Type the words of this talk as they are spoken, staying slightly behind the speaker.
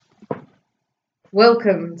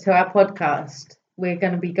Welcome to our podcast. We're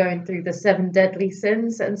going to be going through the seven deadly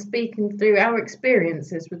sins and speaking through our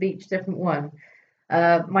experiences with each different one.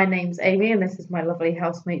 My name's Amy, and this is my lovely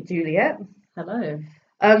housemate Juliet. Hello.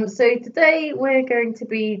 So today we're going to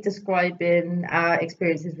be describing our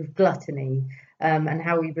experiences with gluttony and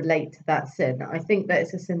how we relate to that sin. I think that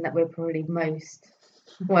it's a sin that we're probably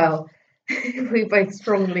we both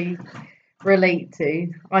strongly relate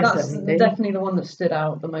to. That's Certainly do. definitely the one that stood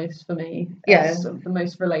out the most for me. Yeah. As the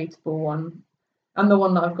most relatable one. And the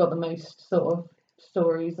one that I've got the most sort of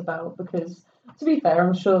stories about because, to be fair,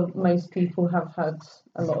 I'm sure most people have had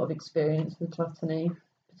a lot of experience with gluttony,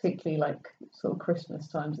 particularly like sort of Christmas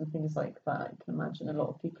times and things like that. I can imagine a lot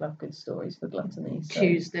of people have good stories for gluttony. So.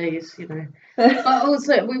 Tuesdays, But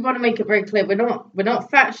also, we want to make it very clear we're not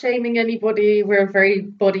fat shaming anybody. We're a very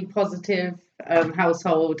body positive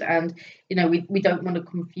household, and we don't want to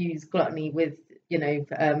confuse gluttony with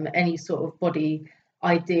any sort of body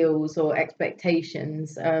ideals or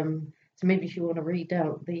expectations. So maybe if you want to read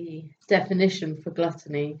out the definition for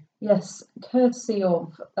gluttony. Yes, courtesy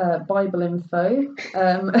of Bible Info,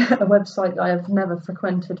 a website I have never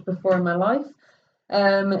frequented before in my life.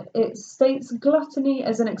 It states gluttony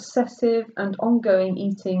as an excessive and ongoing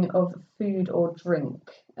eating of food or drink,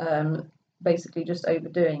 basically just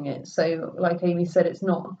overdoing it. So, like Amy said,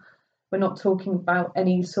 we're not talking about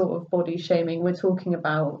any sort of body shaming. We're talking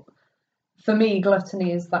about, for me,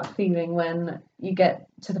 gluttony is that feeling when you get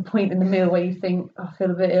to the point in the meal where you think, I feel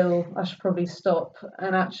a bit ill, I should probably stop.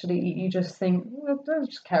 And actually, you just think, well, I'll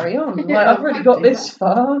just carry on. Like, I've already got this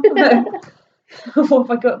far. What have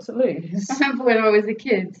I got to lose? I remember when I was a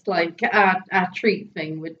kid, like our treat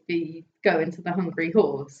thing would be going to the Hungry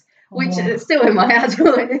Horse, which is still in my head.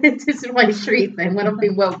 This is my treat thing. When I've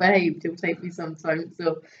been well behaved, he'll take me sometimes,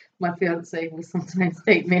 or my fiance will sometimes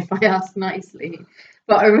take me if I ask nicely.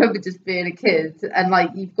 But I remember just being a kid, and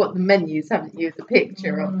like you've got the menus, haven't you? The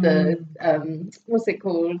picture of the what's it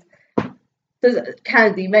called? There's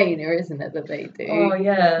Candy Mania, isn't it, that they do? Oh,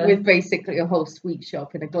 yeah. With basically a whole sweet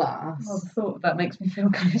shop in a glass. Oh, the thought of that makes me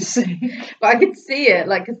feel kind of sick. But I could see it,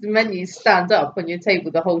 like, because the menus stand up on your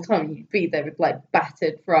table the whole time. You'd be there with, like,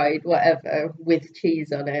 battered, fried, whatever, with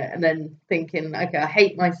cheese on it. And then thinking, okay, I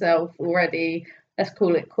hate myself already. Let's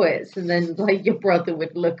call it quits. And then, like, your brother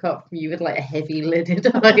would look up from you with, like, a heavy-lidded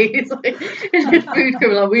eyes. Like, and your food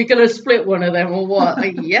coming like, we're going to split one of them or what?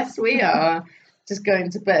 Like, yes, we are. Just going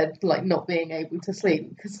to bed, like not being able to sleep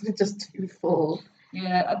because they're just too full.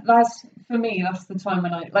 Yeah, that's for me. That's the time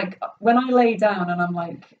when I lay down and I'm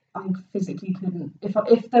like, I physically couldn't.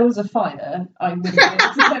 If there was a fire, I wouldn't be able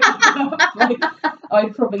to get up. Like,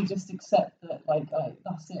 I'd probably just accept that.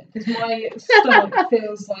 That's it, because my stomach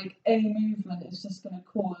feels like any movement is just going to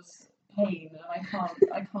cause pain, and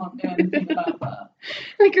I can't do anything about that.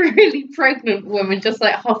 Like a really pregnant woman, just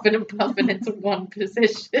like huffing and puffing into one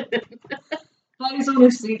position. That is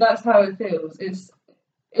honestly, that's how it feels.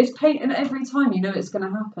 It's pain, and every time you know it's going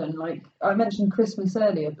to happen. Like I mentioned Christmas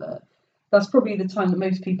earlier, but that's probably the time that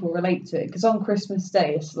most people relate to it. Because on Christmas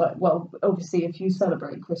Day, it's like, well, obviously, if you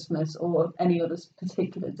celebrate Christmas or any other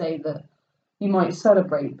particular day that you might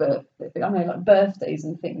celebrate, but I know like birthdays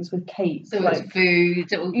and things with cake, so like it's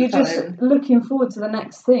food. All the you're time. just looking forward to the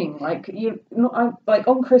next thing. Like like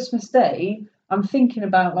on Christmas Day, I'm thinking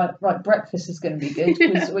about like right, breakfast is going to be good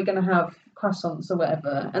because we're going to have croissants or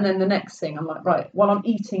whatever, and then the next thing I'm like, right, while I'm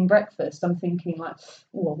eating breakfast I'm thinking like,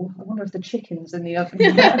 oh, I wonder if the chicken's in the oven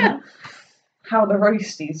yet. How the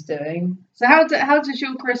roastie's doing. So how does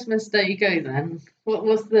your Christmas Day go then?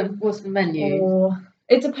 What's the menu?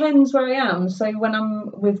 It depends where I am. So when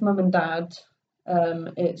I'm with mum and dad,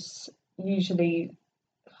 it's usually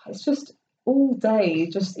just all day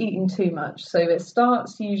just eating too much. So it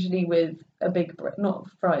starts usually with a big not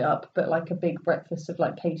fry up, but like a big breakfast of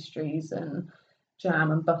like pastries and jam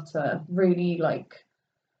and butter, really like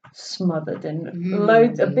smothered in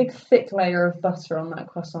a big thick layer of butter on that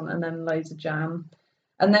croissant, and then loads of jam.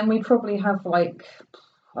 And then we probably have like,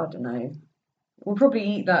 I don't know, we'll probably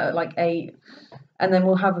eat that at like 8, and then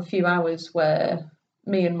we'll have a few hours where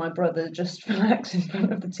me and my brother just relax in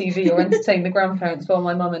front of the TV or entertain the grandparents while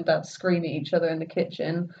my mum and dad scream at each other in the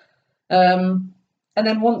kitchen. And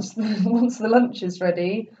then once the lunch is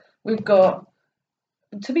ready, we've got.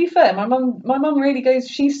 To be fair, my mum really goes.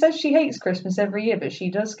 She says she hates Christmas every year, but she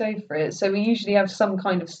does go for it. So we usually have some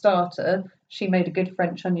kind of starter. She made a good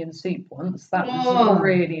French onion soup once. That was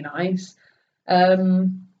really nice.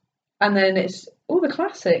 And then it's all the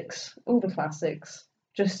classics.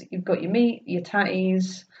 Just you've got your meat, your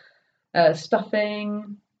tatties,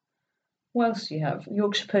 stuffing. What else do you have?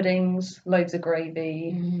 Yorkshire puddings, loads of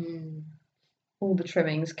gravy. all the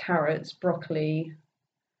trimmings, carrots, broccoli.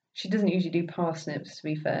 She doesn't usually do parsnips, to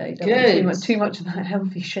be fair. You don't want too much of that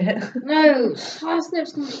healthy shit. No,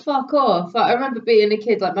 parsnips can fuck off. Like, I remember being a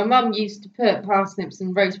kid, like my mum used to put parsnips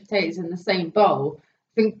and roast potatoes in the same bowl.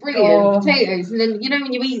 I think brilliant potatoes, and then you know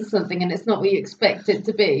when you eat something and it's not what you expect it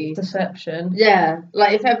to be. Deception. Yeah,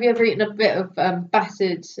 like have you ever eaten a bit of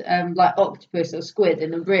battered like octopus or squid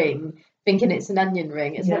in a ring, thinking it's an onion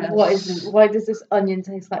ring? It's like, what is this? Why does this onion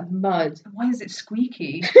taste like mud? Why is it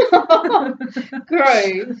squeaky?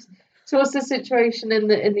 Gross. So what's the situation in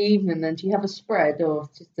the evening then? Do you have a spread, or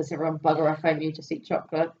does everyone bugger off home and you just eat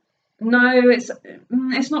chocolate? No,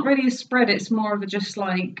 it's not really a spread. It's more of a just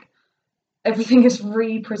like everything is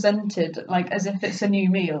represented like as if it's a new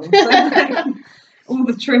meal. So like, all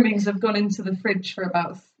the trimmings have gone into the fridge for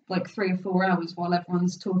about like 3 or 4 hours while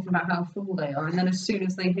everyone's talking about how full they are, and then as soon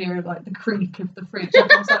as they hear like the creak of the fridge,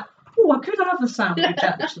 everyone's like, "Oh, I could have a sandwich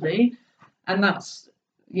actually," and that's.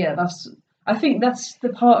 I think that's the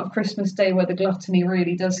part of Christmas Day where the gluttony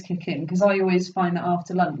really does kick in, because I always find that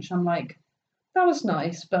after lunch I'm like, that was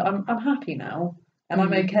nice, but I'm happy now and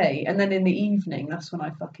I'm okay. And then in the evening, that's when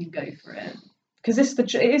I fucking go for it, because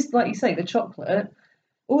it is like you say, the chocolate.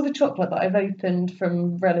 All the chocolate that I've opened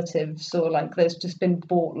from relatives, or like there's just been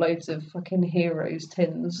bought loads of fucking Heroes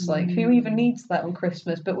tins. Like who even needs that on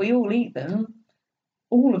Christmas? But we all eat them.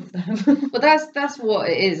 All of them. Well, that's what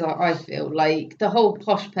it is. I feel like the whole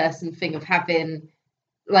posh person thing of having,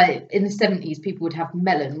 like in the 70s, people would have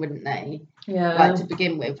melon, wouldn't they? Yeah. Like to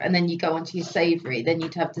begin with, and then you go on to your savoury, then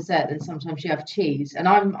you'd have dessert, then sometimes you have cheese. And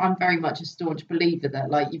I'm very much a staunch believer that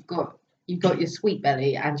like you've got your sweet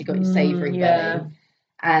belly and you've got your savoury belly,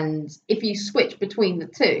 and if you switch between the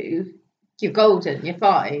two, you're golden. You're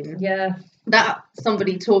fine. Yeah. That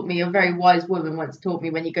somebody taught me. A very wise woman once taught me,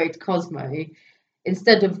 when you go to Cosmo,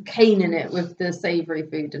 instead of caning it with the savoury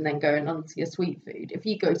food and then going on to your sweet food, if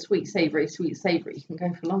you go sweet, savoury, you can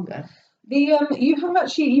go for longer.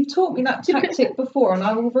 You've taught me that tactic before, and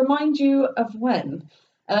I will remind you of when.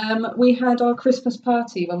 We had our Christmas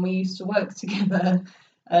party when we used to work together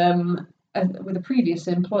with a previous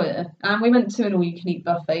employer, and we went to an all-you-can-eat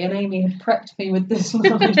buffet, and Amy had prepped me with this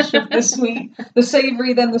knowledge of the sweet, the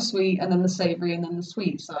savoury, then the sweet, and then the savoury, and then the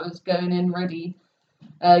sweet. So I was going in ready.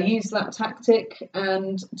 Used that tactic,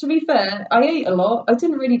 and to be fair, I ate a lot. I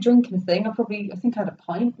didn't really drink anything. I think I had a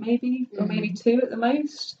pint maybe, or maybe 2 at the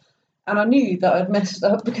most, and I knew that I'd messed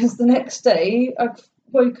up, because the next day I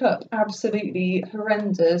woke up absolutely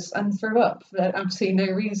horrendous and threw up for absolutely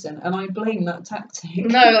no reason, and I blame that tactic.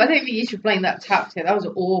 No, I don't think you should blame that tactic. That was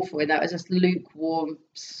awful, and that was just lukewarm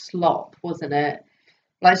slop, wasn't it?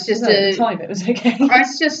 Like it's just at the time it was okay.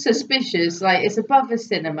 It's just suspicious. Like it's above a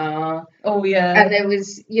cinema. Oh yeah. And there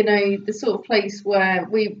was, the sort of place where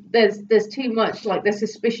there's too much, like there's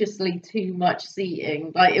suspiciously too much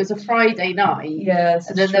seating. Like it was a Friday night. Yes.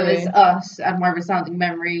 And then there was us and my resounding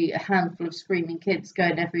memory, a handful of screaming kids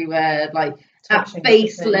going everywhere, like touching at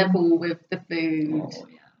face level with the food,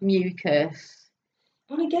 mucus.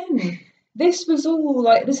 And again, this was all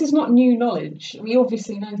like, this is not new knowledge. We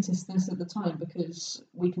obviously noticed this at the time because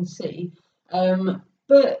we can see,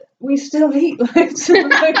 but we still eat loads of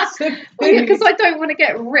food. Well, yeah, because I don't want to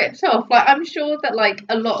get ripped off. Like I'm sure that like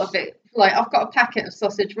a lot of it, like I've got a packet of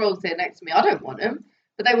sausage rolls here next to me. I don't want them,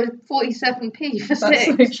 but they were 47p for 6. That's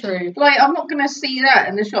so true. Like I'm not going to see that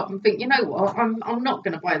in the shop and think, you know what, I'm not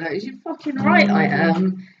going to buy those. You're fucking right, I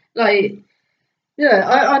am. Like.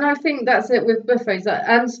 Yeah, and I think that's it with buffets,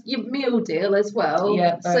 and your meal deal as well.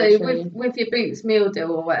 Yeah, so with your Boots meal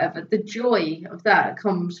deal or whatever, the joy of that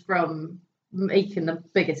comes from making the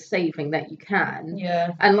biggest saving that you can.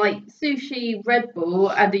 Yeah. And like sushi, Red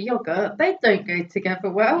Bull, and a yogurt, they don't go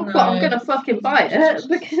together well. No. But I'm gonna fucking buy it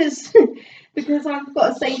because I've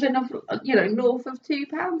got a saving of north of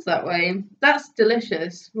 £2 that way. That's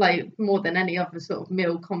delicious. Like more than any other sort of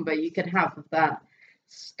meal combo you could have of that.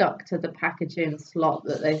 Stuck to the packaging slot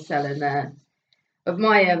that they sell in there. But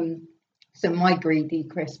my greedy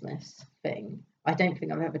Christmas thing, I don't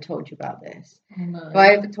think I've ever told you about this. No. Have I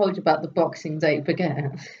ever told you about the Boxing Day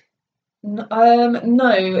baguette?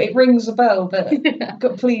 No, it rings a bell, but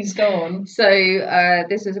please go on. So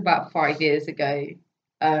this was about 5 years ago.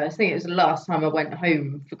 I think it was the last time I went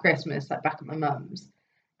home for Christmas, like back at my mum's,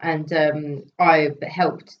 and I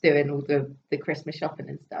helped doing all the Christmas shopping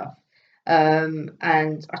and stuff. And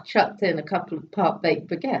I chucked in a couple of part-baked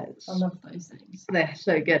baguettes. I love those things. They're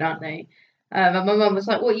so good, aren't they? And my mum was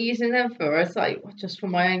like, what are you using them for? I was like, well, just for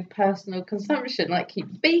my own personal consumption, like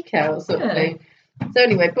keep the beak out sort of thing. So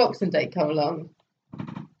anyway, Boxing Day come along,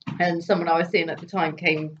 and someone I was seeing at the time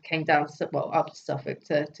came down to, up to Suffolk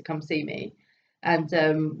to come see me.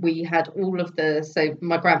 and we had all of so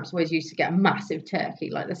my gramps always used to get a massive turkey,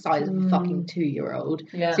 like the size of a fucking 2-year-old.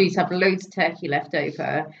 Yeah. So he'd have loads of turkey left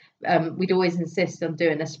over. We'd always insist on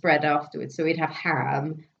doing a spread afterwards, so we'd have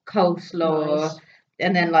ham, coleslaw, Nice.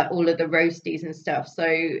 and then like all of the roasties and stuff. So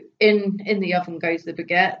in the oven goes the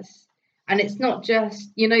baguettes. And it's not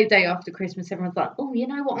just, day after Christmas, everyone's like, oh, you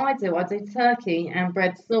know what I do? I do turkey and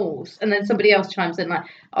bread sauce. And then somebody else chimes in like,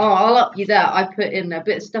 oh, I'll up you that. I put in a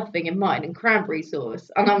bit of stuffing in mine and cranberry sauce.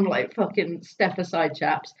 And I'm like, fucking step aside,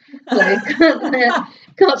 chaps. So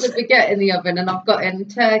got the baguette in the oven, and I've got in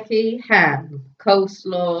turkey, ham,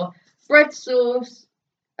 coleslaw, bread sauce,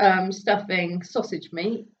 stuffing, sausage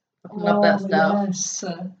meat. I love that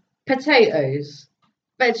stuff. Yes. Potatoes,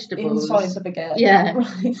 vegetables. Inside the baguette. Yeah.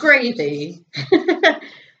 Right. Gravy.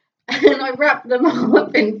 And I wrapped them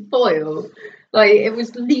up in foil. Like, it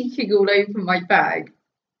was leaking all over my bag.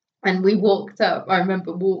 And we walked up. I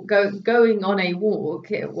remember going on a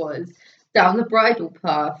walk, it was, down the bridle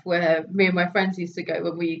path where me and my friends used to go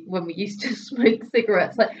when we used to smoke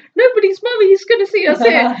cigarettes. Like, nobody's mummy's gonna see us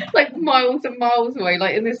here, like miles and miles away,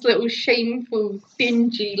 like in this little shameful,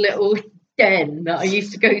 dingy little den that I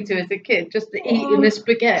used to go to as a kid, just to eat in this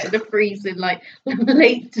baguette in the freezing, like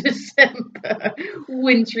late December,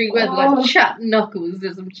 wintry weather, like chapped knuckles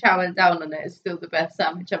as I'm chowing down on it. It's still the best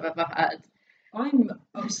sandwich I've ever had. I'm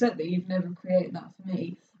upset that you've never created that for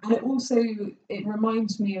me. And it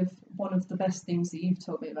reminds me of one of the best things that you've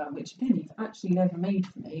told me about, which again you've actually never made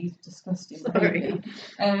for me. Disgusting behaviour.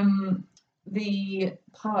 The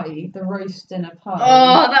pie, the roast dinner pie.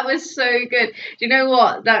 Oh, that was so good. Do you know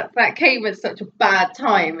what? That came at such a bad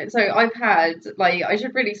time. So I've had, like, I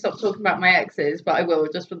should really stop talking about my exes, but I will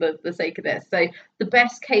just for the sake of this. So the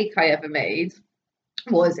best cake I ever made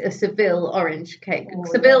was a Seville orange cake,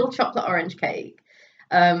 Seville chocolate orange cake.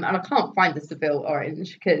 And I can't find the Seville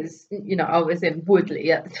orange because, I was in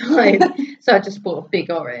Woodley at the time. So I just bought a big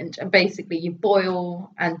orange. And basically you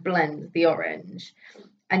boil and blend the orange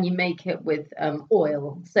and you make it with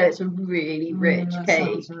oil. So it's a really rich cake.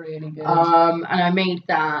 Sounds really good. And I made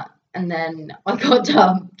that, and then I got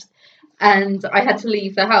dumped. And I had to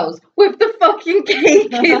leave the house with the fucking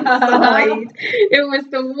cake inside. It was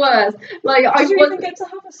the worst. Like, Did you even get to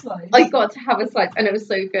have a slice? I got to have a slice, and it was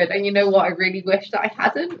so good. And you know what? I really wish that I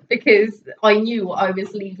hadn't, because I knew what I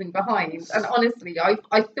was leaving behind. And honestly,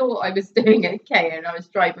 I thought I was doing okay, and I was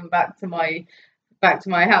driving back to my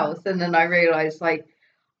house, and then I realised, like,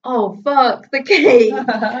 oh fuck, the cake.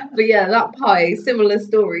 But yeah, that pie, similar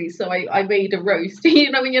story. So I made a roast,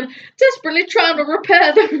 when you're desperately trying to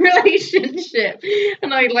repair the relationship,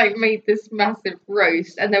 and I like made this massive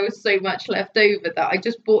roast, and there was so much left over that I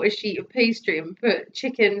just bought a sheet of pastry and put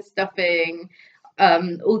chicken stuffing,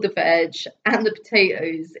 all the veg and the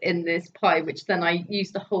potatoes in this pie, which then I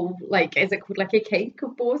used the whole, like, is it called like a cake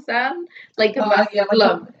of boursin? Like a massive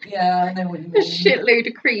lump. I know what you mean. A shitload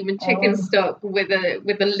of cream and chicken stock with a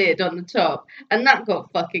lid on the top, and that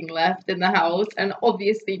got fucking left in the house. And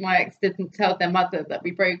obviously my ex didn't tell their mother that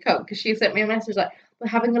we broke up, because she sent me a message like, we're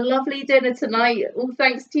having a lovely dinner tonight, all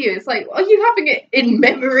thanks to you. It's like, are you having it in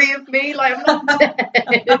memory of me? Like, I'm not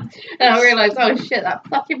dead. And I realised, oh shit, that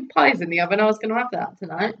fucking pie's in the oven. I was going to have that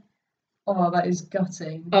tonight. Oh, that is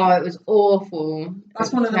gutting. Oh, it was awful.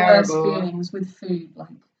 That's one of the worst feelings with food, like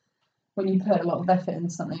when you put a lot of effort into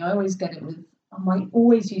something. I always get it with, I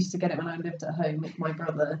always used to get it when I lived at home with my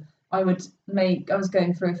brother. I was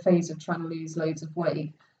going through a phase of trying to lose loads of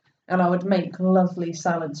weight, and I would make lovely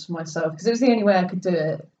salads for myself because it was the only way I could do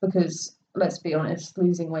it, because let's be honest,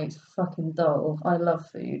 losing weight's fucking dull. I love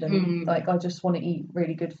food, and like I just want to eat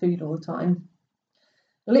really good food all the time.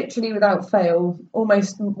 Literally without fail,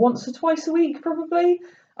 almost once or twice a week probably,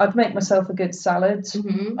 I'd make myself a good salad.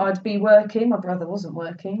 I'd be working. My brother wasn't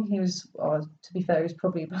working. He was, to be fair, he was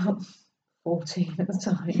probably about 14 at the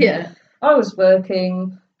time. Yeah. I was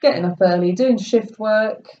working, getting up early, doing shift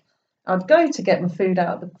work. I'd go to get my food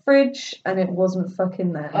out of the fridge and it wasn't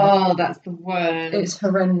fucking there. Oh, that's the worst. It's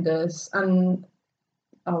horrendous, and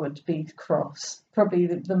I would be cross. Probably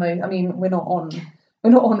the most. I mean, we're not on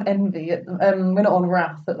envy. We're not on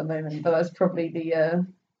wrath at the moment, but that's probably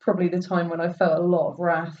the time when I felt a lot of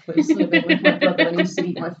wrath, was living with my brother when he used to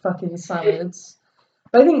eat my fucking salads.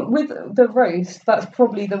 But I think with the roast, that's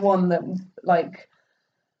probably the one that, like,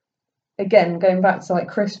 again, going back to like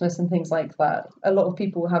Christmas and things like that, a lot of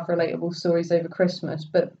people have relatable stories over Christmas,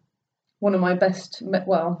 but one of my best,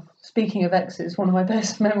 speaking of exes, one of my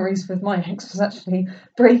best memories with my ex was actually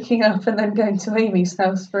breaking up and then going to Amy's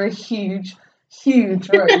house for a huge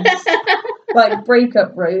roast. Like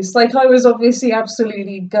breakup roast. Like, I was obviously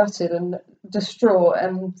absolutely gutted, and distraught,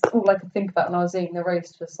 and all I could think about when I was eating the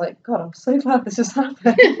roast was like, God, I'm so glad this has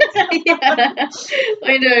happened. Yeah,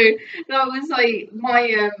 I know. That was like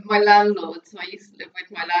my landlord. So I used to live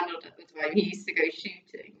with my landlord at the time. He used to go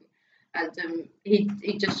shooting, and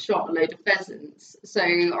he just shot a load of pheasants. So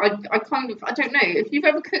I kind of, I don't know if you've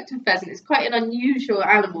ever cooked a pheasant. It's quite an unusual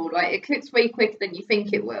animal. Like it cooks way quicker than you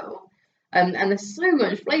think it will, and there's so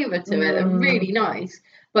much flavour to it. They're really nice.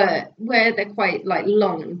 But where they're quite like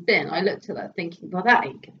long and thin, I looked at that thinking, well, that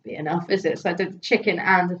ain't gonna be enough, is it? So I did chicken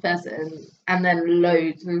and a pheasant, and then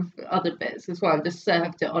loads of other bits as well. Just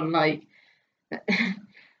served it on like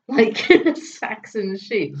like Saxon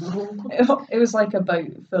sheep. It was like a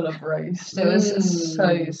boat full of roast. It was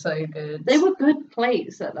so good. They were good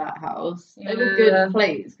plates at that house. They were good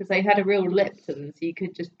plates because they had a real lip to them, so you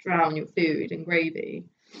could just drown your food in gravy.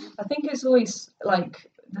 I think it's always like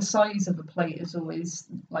the size of a plate is always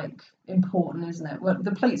like important, isn't it? Well,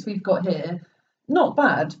 the plates we've got here, not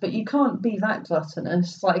bad, but you can't be that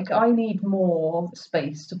gluttonous. Like I need more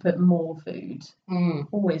space to put more food.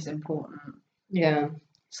 Always important. Yeah.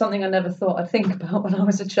 Something I never thought I'd think about when I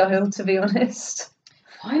was a child, to be honest.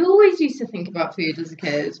 I always used to think about food as a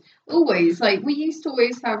kid. Always. Like we used to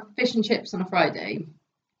always have fish and chips on a Friday.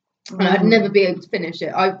 And I'd never be able to finish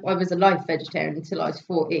it. I was a life vegetarian until I was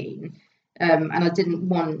 14. And I didn't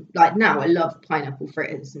want, like now I love pineapple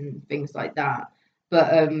fritters and things like that.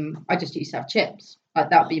 But I just used to have chips. Like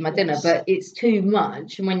that would be my dinner. But it's too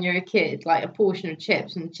much. And when you're a kid, like a portion of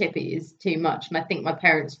chips and chippy is too much. And I think my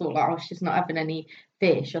parents thought like, oh, she's not having any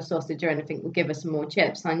fish or sausage or anything, will give her some more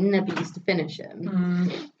chips. And I never used to finish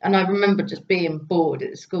them. And I remember just being bored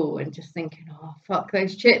at school and just thinking, oh, fuck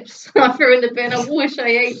those chips. I threw in the bin. I wish I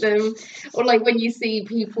ate them. Or like when you see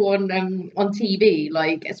people on TV,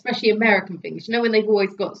 like especially American things, you know, when they've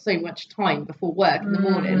always got so much time before work in the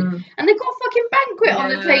morning and they've got a fucking banquet on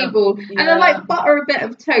the table and they like butter a bit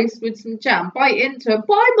of toast with some jam, bite into it.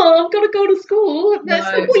 Bye, Mum, gotta go to school.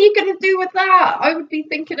 That's what are you gonna do with that? I would be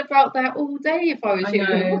thinking about that all day if I was you.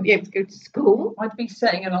 I wouldn't be able to go to school. I'd be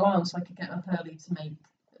setting an alarm so I could get up early to make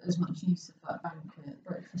as much use of that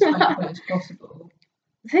breakfast banquet as possible.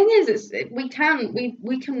 The thing is, we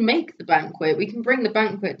can make the banquet. We can bring the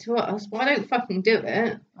banquet to us. Why don't fucking do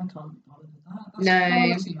it? I can't bother with that.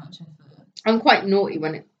 That's far too much effort. I'm quite naughty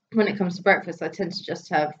when it comes to breakfast. I tend to just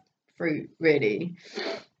have fruit, really.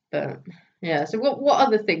 But yeah. So what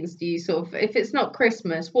other things do you sort of, if it's not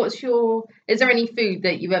Christmas, is there any food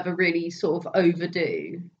that you ever really sort of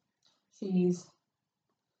overdo? Cheese.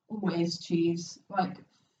 Always cheese. Like,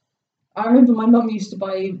 I remember my mum used to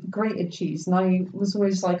buy grated cheese, and I was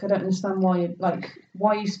always like, I don't understand why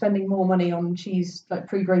are you spending more money on cheese, like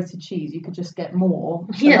pre-grated cheese? You could just get more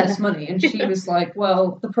for less money. And she was like,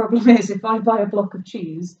 well, the problem is if I buy a block of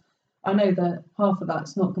cheese, I know that half of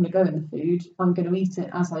that's not going to go in the food. I'm going to eat it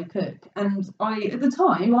as I cook. And at the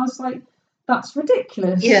time, I was like, that's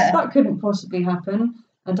ridiculous. Yeah. That couldn't possibly happen.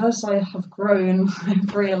 And as I have grown,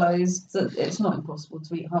 I've realised that it's not impossible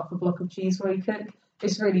to eat half a block of cheese while you cook.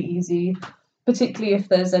 It's really easy, particularly if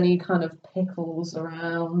there's any kind of pickles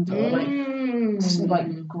around or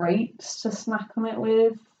like grapes to snack on it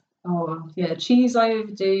with. Oh yeah, cheese I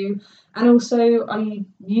overdo. And also I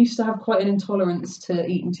used to have quite an intolerance to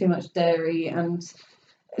eating too much dairy, and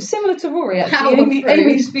similar to Rory actually.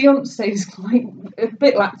 Amy's fiance is quite a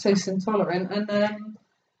bit lactose intolerant, and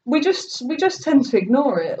we just tend to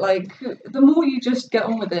ignore it. Like the more you just get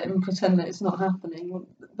on with it and pretend that it's not happening,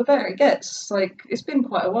 the better it gets. Like it's been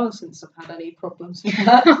quite a while since I've had any problems with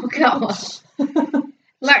that. Oh god.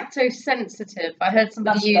 Lactose sensitive. I heard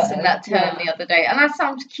somebody using that term the other day, and that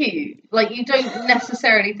sounds cute. Like you don't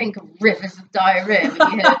necessarily think of rivers of diarrhea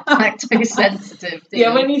when you hear lactose sensitive. Do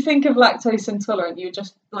you? When you think of lactose intolerant, you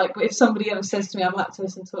just like if somebody ever says to me I'm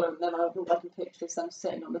lactose intolerant, then I will like a picture of them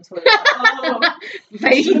sitting on the toilet.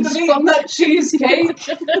 I shouldn't have eaten that cheesecake.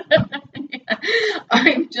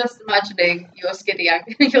 I'm just imagining your skinny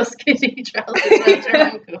trousers around your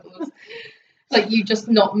ankles. Like you just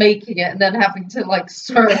not making it and then having to like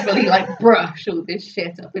sorrowfully like brush all this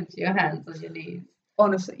shit up into your hands and your knees.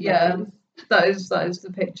 Honestly, yeah, that is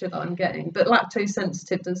the picture that I'm getting. But lactose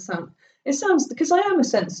sensitive does sound. It sounds because I am a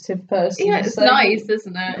sensitive person. Yeah, it's nice,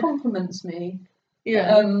 isn't it? It compliments me.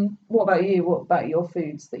 Yeah. What about you? What about your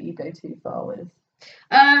foods that you go too far with?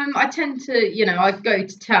 I tend to, I go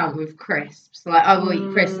to town with crisps. Like I will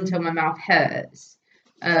eat crisps until my mouth hurts.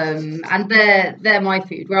 And they're my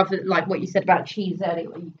food. Rather like what you said about cheese earlier,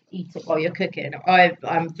 where you eat it while you're cooking.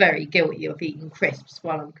 I'm very guilty of eating crisps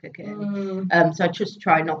while I'm cooking. So I just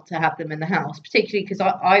try not to have them in the house, particularly because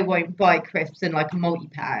I won't buy crisps in like a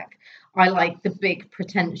multi-pack. I like the big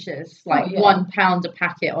pretentious, like £1 a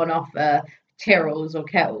packet on offer Tyrrells or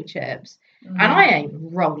kettle chips. And Mm. I ain't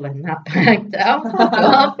rolling that bag down. Fuck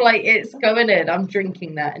off. Like, it's going in. I'm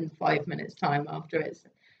drinking that in 5 minutes time after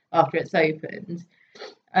it's opened.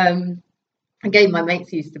 A game my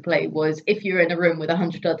mates used to play was, if you're in a room with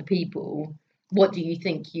 100 other people, what do you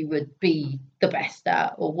think you would be the best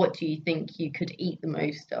at, or what do you think you could eat the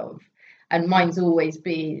most of? And mine's always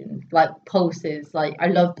been like pulses. Like, I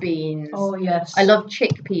love beans, Oh yes. I love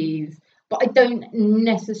chickpeas, but I don't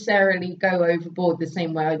necessarily go overboard the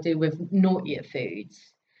same way I do with naughtier foods.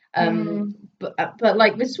 But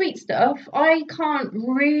like with sweet stuff, I can't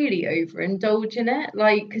really overindulge in it,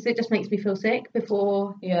 like, because it just makes me feel sick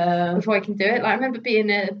before Yeah. I can do it. Like, I remember being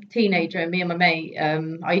a teenager and me and my mate,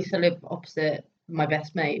 I used to live opposite my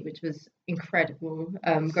best mate, which was incredible,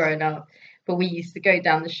 growing up. But we used to go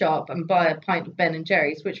down the shop and buy a pint of Ben and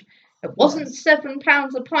Jerry's, which it wasn't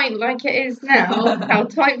 £7 a pint like it is now. How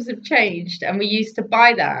times have changed. And we used to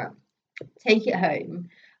buy that, take it home,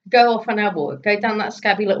 go off on our walk, go down that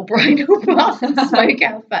scabby little bridal path and smoke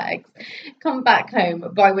our fags, come back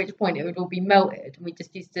home, by which point it would all be melted, and we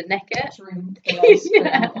just used to neck it. Drink the ice cream.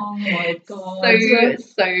 Yeah. Oh my god.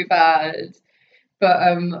 So bad.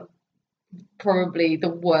 But probably the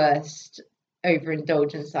worst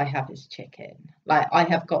overindulgence I have is chicken. Like, I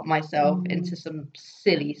have got myself into some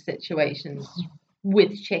silly situations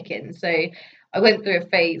with chicken. So I went through a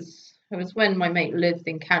phase. It was when my mate lived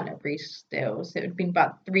in Canterbury still, so it had been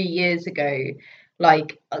about 3 years ago.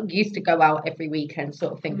 Like, I used to go out every weekend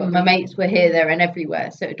sort of thing, but my mates were here, there and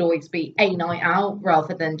everywhere, so it'd always be a night out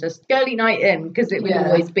rather than just girly night in, because it would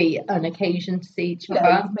always be an occasion to see each other.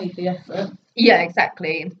 Yeah, you've made the effort. Yeah,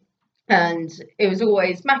 exactly. And it was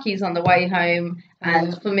always Mackey's on the way home,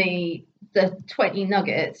 and for me, the 20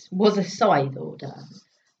 nuggets was a side order.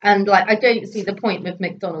 And like, I don't see the point with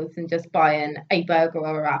McDonald's and just buying a burger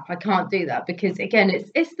or a wrap. I can't do that, because again,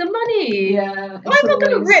 it's the money. Yeah. I'm not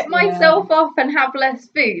going to rip myself off and have less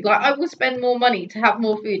food. Like, I will spend more money to have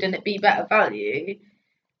more food and it be better value.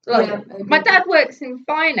 Like, my dad works in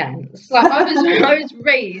finance. Like, I was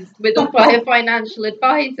raised by a financial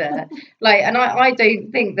advisor. Like, and I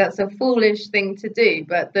don't think that's a foolish thing to do.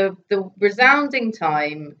 But the resounding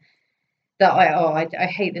time that I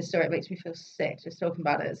hate this story. It makes me feel sick just talking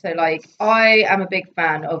about it. So, like, I am a big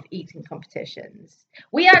fan of eating competitions.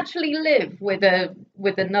 We actually live with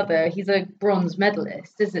another. He's a bronze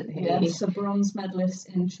medalist, isn't he? Yes, a bronze medalist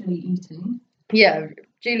in chili eating. Yeah,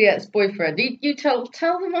 Juliet's boyfriend. You tell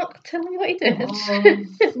them what he did.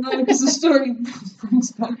 No, because the story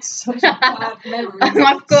brings back such bad memories.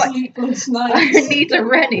 I've got sleepless nights. I need a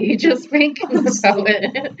Rennie just thinking about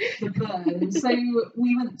it. The burn. So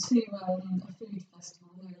we went to a food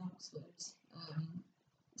festival here in Oxford.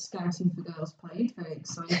 Scouting for Girls played, very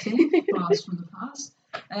exciting. Blast from the past.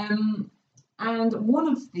 And one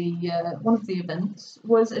of the events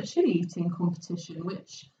was a chili eating competition,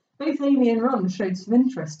 which both Amy and Ron showed some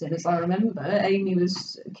interest in, as I remember. Amy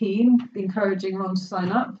was keen, encouraging Ron to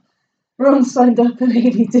sign up. Ron signed up and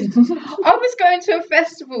Amy didn't. I was going to a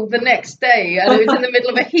festival the next day and it was in the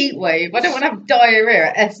middle of a heat wave. I don't want to have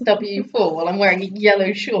diarrhea at SW4 while I'm wearing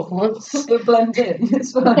yellow shorts. It'll blend in,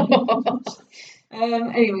 it's fine.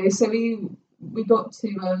 Anyway, so we got to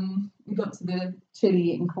the chili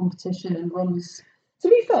eating competition, and Ron's, to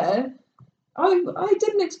be fair, I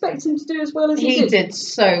didn't expect him to do as well as he did. He did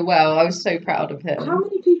so well. I was so proud of him. How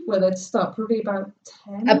many people were there to start? Probably about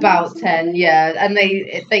 10? About 10, yeah. And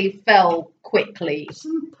they fell quickly.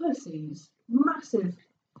 Some pussies.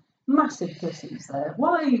 Massive pussies there.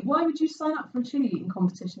 Why would you sign up for a chili eating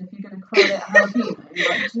competition if you're going to cry at jalapeno?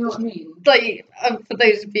 Like, do you know what I mean? Like, for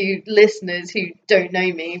those of you listeners who don't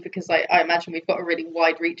know me, because I imagine we've got a really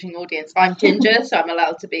wide-reaching audience, I'm ginger, so I'm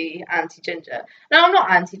allowed to be anti-ginger. No, I'm not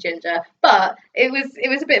anti-ginger, but it was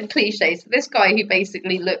a bit of a cliche. So this guy, who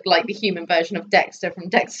basically looked like the human version of Dexter from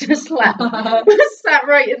Dexter's Lab, was sat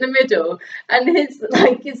right in the middle, and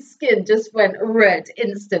his skin just went red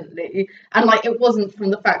instantly, and like, it wasn't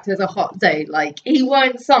from the fact it was a hot day. Like, he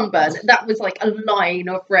weren't sunburned. That was like a line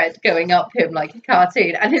of red going up him like a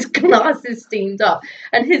cartoon, and his glasses steamed up,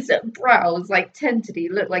 and his brows like tinted. He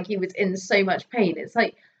looked like he was in so much pain. It's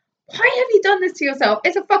like, why have you done this to yourself?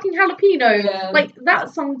 It's a fucking jalapeno. Yeah. Like,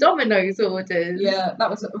 that's on Domino's orders. Yeah, that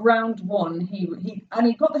was round one. He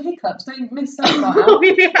got the hiccups. Don't miss that part out. Oh,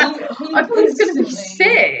 yeah. He I thought he was going to be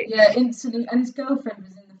sick. Yeah, instantly. And his girlfriend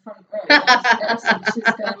was in the front row. She's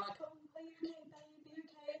going like, "Oh, are you okay, babe?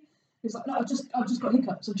 Okay?" He's like, "No, I've just got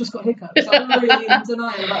hiccups. I've just got hiccups." I'm really in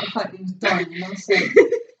denial about the fact that he was dying. And I was like,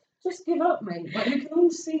 just give up, mate. Like, we can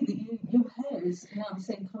all see that your hair is now the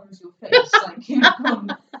same colour as your face. Like, you've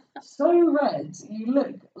gone so red. You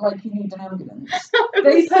look like he needed an ambulance.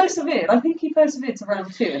 But he persevered. I think he persevered to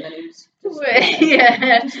round 2, and then he was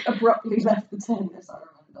just abruptly left the tent, as I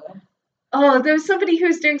remember. Oh, there was somebody who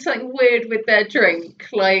was doing something weird with their drink.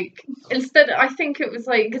 Like, instead, I think it was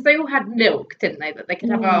like, because they all had milk, didn't they, that they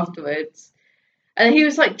could have afterwards. And he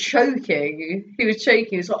was like choking. He was choking.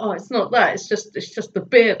 He was like, "Oh, it's not that. It's just the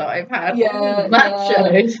beer that I've had." Yeah, macho.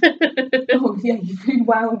 Oh yeah, you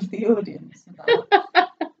rewowed the audience with that.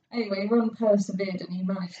 Anyway, Ron persevered, and he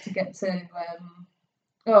managed to get to.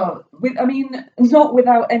 Not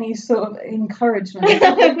without any sort of encouragement.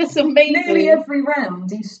 It was amazing. Nearly every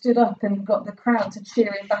round, he stood up and got the crowd to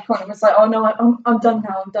cheer him back on. And was like, "Oh no, I'm done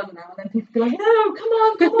now. I'm done now." And then people would be like, "No,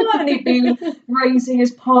 come on!" And he'd be raising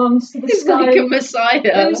his palms to the sky. Like a messiah.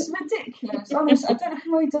 It was ridiculous. Honestly, I don't know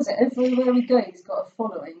how he does it. Everywhere we go, he's got a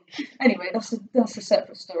following. Anyway, that's a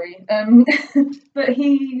separate story. But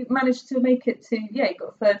he managed to make it to he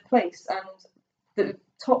got 3rd place, and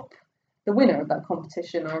the winner of that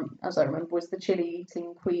competition, as I remember, was the chili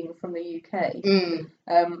eating queen from the UK.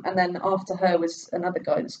 And then after her was another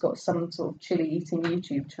guy that's got some sort of chili eating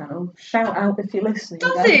YouTube channel. Shout out if you're listening.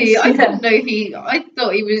 Does he? I didn't know I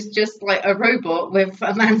thought he was just like a robot with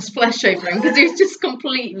a man's flesh over him, because he was just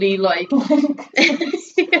completely like.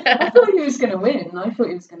 I thought he was going to win. I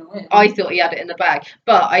thought he had it in the bag.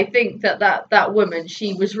 But I think that woman,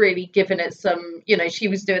 she was really giving it some, she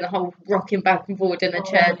was doing the whole rocking back and forward in a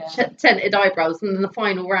chair, tinted eyebrows, and then the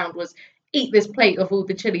final round was eat this plate of all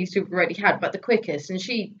the chilies you've already had, but the quickest. And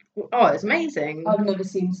it's amazing. I've never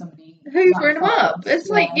seen somebody hoovering them up. It's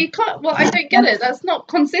like, you can't, I don't get it. That's not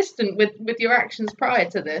consistent with your actions prior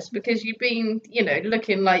to this, because you've been,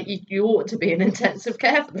 looking like you ought to be in intensive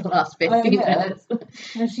care for the last 15 minutes.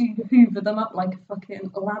 And she hoovered them up like a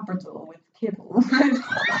fucking Labrador with kibble.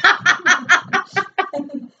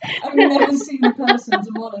 I've never seen a person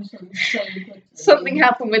demolish him so quickly. Something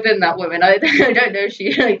happened within that woman. I don't know if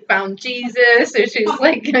she found Jesus, or she was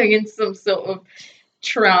going into some sort of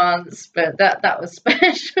trance, but that was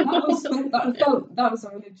special. That was a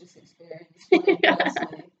religious experience for me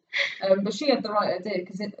personally. But she had the right idea,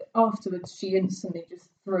 because afterwards she instantly just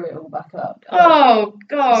threw it all back up. Oh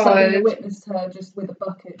God! Suddenly I witnessed her just with a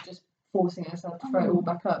bucket, just forcing herself to throw it all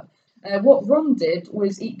back up. What Ron did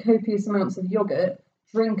was eat copious amounts of yogurt,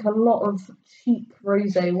 drink a lot of cheap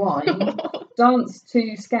rosé wine, dance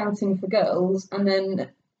to Scouting for Girls, and then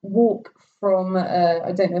walk from,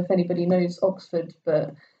 I don't know if anybody knows Oxford,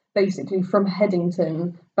 but basically from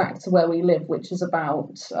Headington back to where we live, which is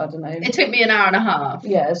about, I don't know. It took me an hour and a half.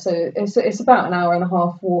 Yeah, so it's about an hour and a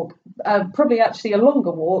half walk. Probably actually a longer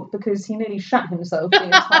walk, because he nearly shat himself the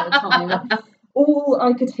entire time. All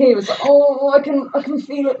I could hear was like, "Oh, I can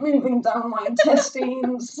feel it moving down my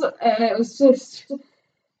intestines," and it was just,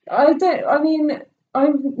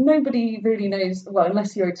 nobody really knows, well,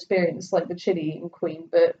 unless you're experienced like the chili eating queen,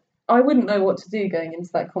 but I wouldn't know what to do going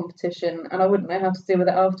into that competition, and I wouldn't know how to deal with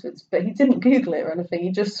it afterwards. But he didn't Google it or anything.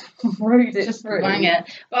 He just rode it through. Wang it.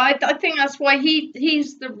 But I think that's why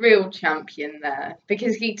he's the real champion there,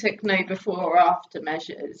 because he took no before or after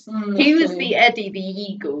measures. He was the Eddie the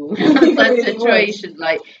Eagle in that situation.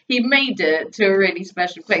 Like, he made it to a really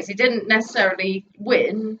special place. He didn't necessarily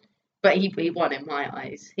win, but he won in my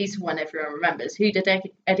eyes. He's the one everyone remembers. Who did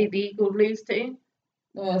Eddie the Eagle lose to?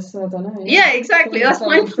 Yes, I don't know. Yeah, exactly. That's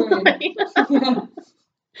my point.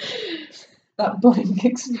 That blank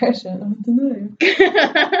expression. I don't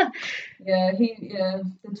know.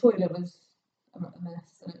 The toilet was a mess.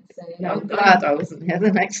 I'm glad I wasn't here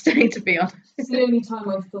the next day, to be honest. The only time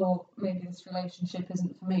I thought maybe this relationship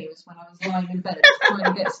isn't for me was when I was lying in bed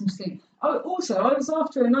trying to get some sleep. I was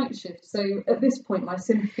after a night shift, so at this point my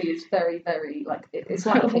sympathy is very, very, like, it's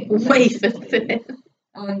like way for thin.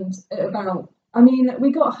 And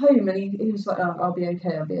we got home and he was like, "Oh, I'll be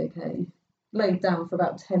okay. Laid down for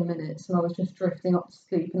about 10 minutes, and I was just drifting off to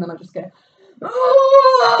sleep, and then I just go,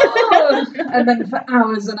 "Oh!" And then for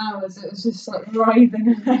hours and hours it was just like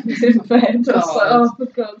writhing around in bed, just like, "Oh, for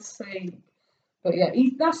God's sake." But yeah,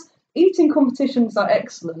 eating competitions are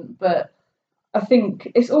excellent, but I think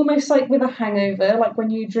it's almost like with a hangover, like when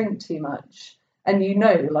you drink too much and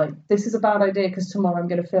like, this is a bad idea because tomorrow I'm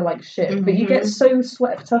going to feel like shit, but you get so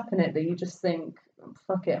swept up in it that you just think,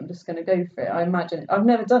 fuck it, I'm just going to go for it. I imagine, I've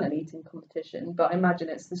never done an eating competition, but I imagine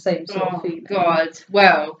it's the same sort of feeling. God,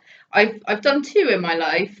 well, I've done 2 in my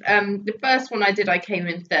life. The first one I did, I came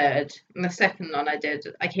in 3rd, and the second one I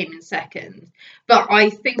came in 2nd. But I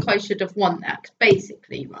think I should have won that,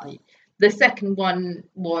 basically, right? The second one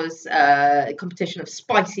was a competition of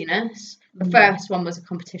spiciness. The first one was a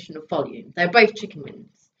competition of volume. They're both chicken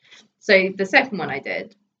wings. So the second one I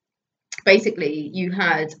did, basically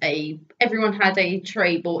everyone had a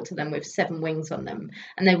tray brought to them with 7 wings on them,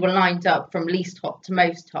 and they were lined up from least hot to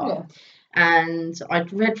most hot. Yeah. And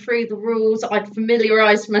I'd read through the rules, I'd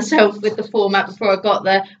familiarised myself with the format before I got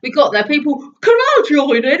there. We got there, people, can I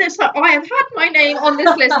join in? It's like, I have had my name on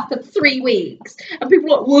this list for 3 weeks. And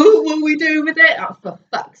people are like, what are we doing with it? Oh, for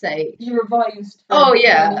fuck's sake. You revised. Oh,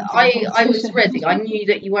 yeah, I was ready. I knew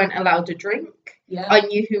that you weren't allowed to drink. Yeah. I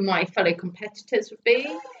knew who my fellow competitors would be.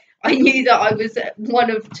 I knew that I was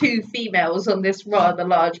one of 2 females on this rather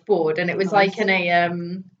large board. And it was Nice. like in a...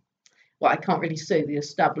 well, I can't really sue the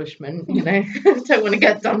establishment, you know, don't want to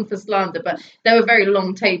get done for slander, but there were very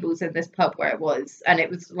long tables in this pub where it was, and it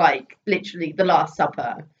was like literally the Last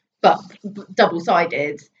Supper, but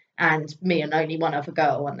double-sided, and me and only one other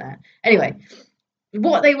girl on there. Anyway,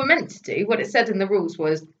 what they were meant to do, what it said in the rules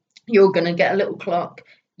was, you're going to get a little clock,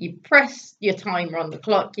 you press your timer on the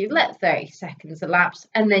clock, you let 30 seconds elapse,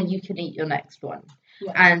 and then you can eat your next one.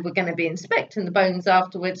 Yeah. And we're going to be inspecting the bones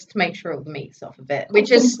afterwards to make sure all the meat's off of it, which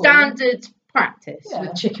is standard practice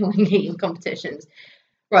with chicken wing eating competitions.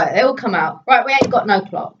 Right, they all come out. Right, we ain't got no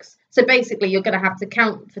clocks. So basically, you're going to have to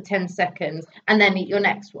count for 10 seconds and then eat your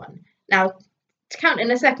next one. Now, to count in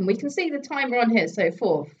a second, we can see the timer on here. So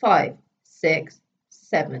 4, 5, 6,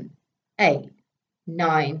 7, 8,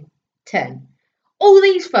 9, 10. All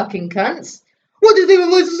these fucking cunts. What do you think of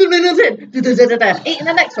voices? Eating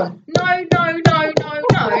the next one. No.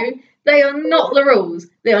 They are not the rules.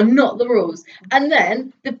 They are not the rules. And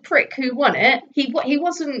then the prick who won it, he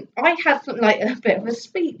wasn't. I had like a bit of a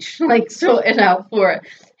speech like sorted out for it.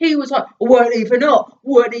 He was like, weren't even up.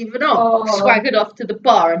 Swaggered off to the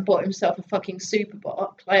bar and bought himself a fucking super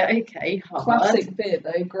bock. Like, okay, hard. Classic beer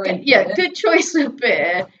though, great. Yeah, beer. Good choice of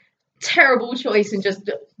beer. Terrible choice in just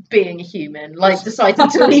being a human, like deciding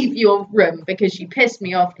to leave your room because you pissed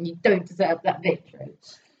me off and you don't deserve that victory.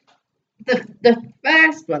 The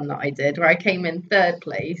first one that I did, where I came in 3rd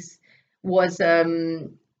place, was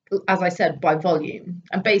as I said, by volume,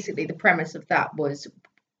 and basically the premise of that was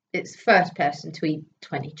it's first person to eat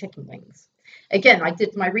 20 chicken wings. Again, I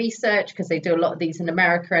did my research because they do a lot of these in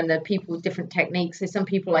America, and there are people with different techniques. So some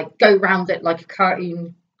people like go round it like a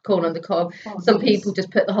cartoon corn on the cob. Some people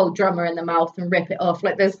just put the whole drummer in the mouth and rip it off.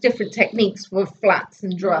 Like there's different techniques for flats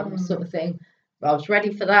and drums sort of thing. I was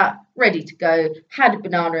ready for that, ready to go. Had a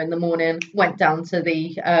banana in the morning. Went down to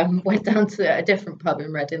a different pub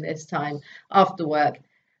in Reading this time. After work,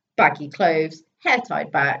 baggy clothes, hair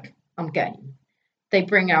tied back. I'm game. They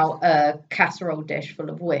bring out a casserole dish full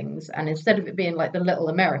of wings, and instead of it being like the little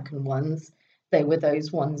American ones, they were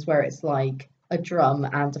those ones where it's like a drum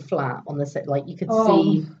and a flat on the set, like you could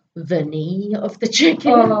see the knee of the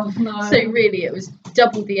chicken. Oh, no. So really it was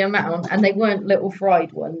double the amount, and they weren't little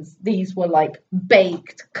fried ones. These were like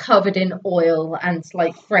baked, covered in oil and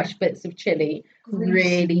like fresh bits of chili.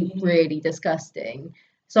 Really, really disgusting.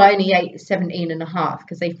 So I only ate 17.5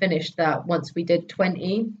 because they finished that once we did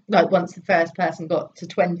 20, like once the first person got to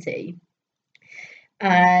 20.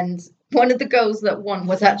 And one of the girls that won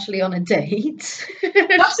was actually on a date. She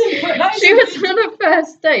was on a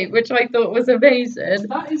first date, which I thought was amazing.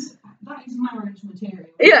 That is marriage material.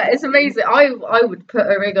 Yeah, it's amazing. I would put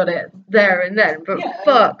a ring on it there and then, but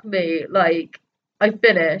fuck me, like I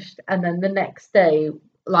finished, and then the next day,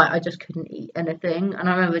 like I just couldn't eat anything, and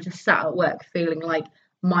I remember just sat at work feeling like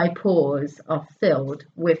my pores are filled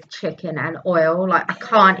with chicken and oil. Like I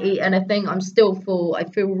can't eat anything. I'm still full. I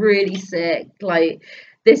feel really sick. Like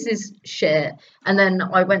this is shit. And then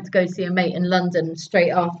I went to go see a mate in London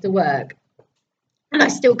straight after work, and I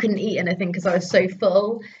still couldn't eat anything because I was so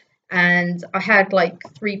full. And I had like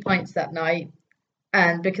 3 pints that night,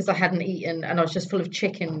 and because I hadn't eaten, and I was just full of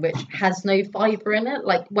chicken, which has no fibre in it.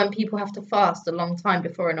 Like when people have to fast a long time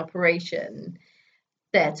before an operation,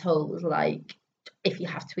 they're told like, if you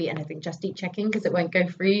have to eat anything, just eat chicken because it won't go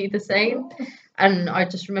through you the same. And I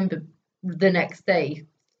just remember the next day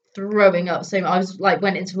throwing up. So I was like,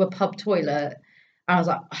 went into a pub toilet, and I was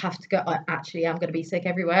like, I have to go. I'm going to be sick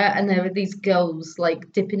everywhere. And there were these girls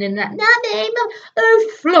like dipping in that.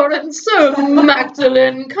 Oh, Florence, oh,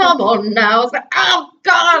 Magdalene, come on now. I was like, oh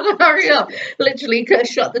God, hurry up. Literally could have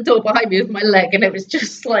shut the door behind me with my leg, and it was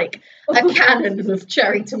just like a cannon of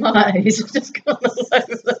cherry tomatoes just gone all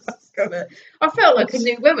over the back of it. I felt like a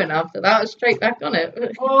new woman after that. I was straight back on it.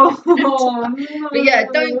 But yeah,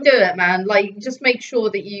 don't do it, man. Like, just make sure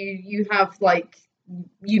that you have like,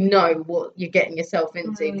 you know what you're getting yourself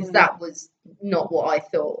into, because that was not what I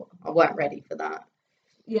thought. I weren't ready for that.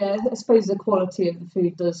 Yeah, I suppose the quality of the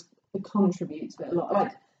food does contribute to it a lot.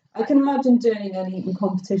 Like, I can imagine doing an eating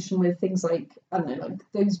competition with things like, I don't know, like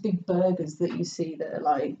those big burgers that you see that are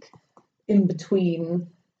like in between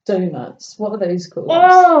donuts. What are those called?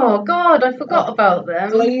 Oh God, I forgot about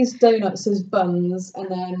them. Glazed donuts as buns,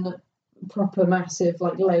 and then proper massive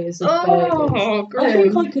like layers of burgers. Oh, I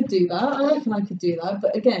think grim. I could do that. I reckon I could do that.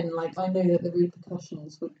 But again, like I know that the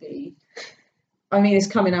repercussions would be. I mean, it's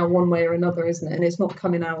coming out one way or another, isn't it? And it's not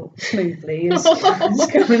coming out smoothly.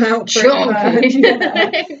 It's coming out pretty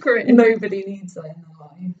bad. Yeah. Grim. Nobody needs that in their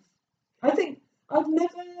life. I think I've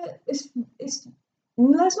never. It's.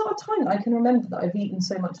 There's not a time that I can remember that I've eaten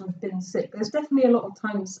so much I've been sick. There's definitely a lot of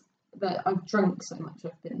times that I've drunk so much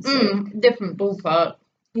I've been sick. Different ballpark.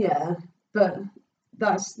 Yeah, but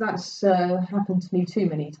that's happened to me too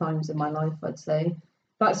many times in my life. I'd say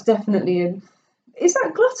that's definitely a. Is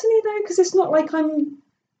that gluttony though? Because it's not like I'm.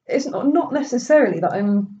 It's not necessarily that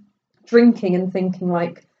I'm drinking and thinking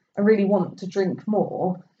like I really want to drink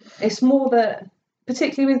more. It's more that,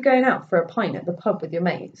 particularly with going out for a pint at the pub with your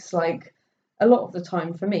mates, like a lot of the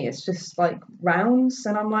time for me it's just like rounds,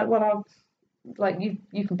 and I'm like, well, I'll like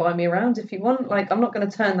you can buy me around if you want. Like I'm not going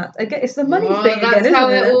to turn that again. It's the money thing again, isn't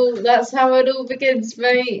it? That's how it all begins,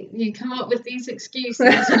 mate. You come up with these excuses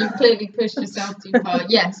and you've clearly pushed yourself too far.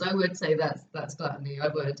 Yes, I would say that's gluttony. I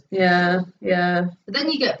would. Yeah. But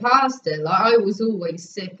then you get past it. Like I was always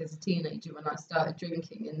sick as a teenager when I started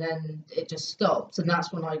drinking, and then it just stopped, and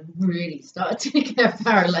that's when I really started to get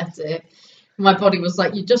paralytic. My body was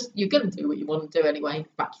like, you're gonna do what you want to do anyway.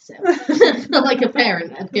 Back yourself. Like a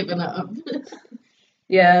parent had given up.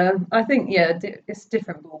 Yeah, I think it's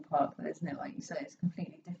different ballpark, though, isn't it? Like you say, it's a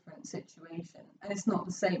completely different situation, and it's not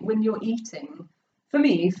the same when you're eating. For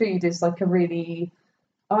me, food is like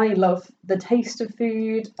I love the taste of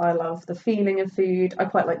food. I love the feeling of food. I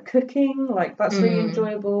quite like cooking. Like that's really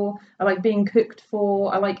enjoyable. I like being cooked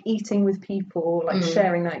for. I like eating with people, like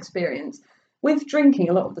sharing that experience. With drinking,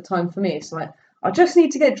 a lot of the time for me, it's like I just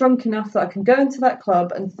need to get drunk enough that I can go into that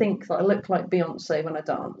club and think that I look like Beyonce when I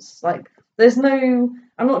dance. Like I'm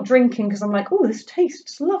not drinking because I'm like, oh, this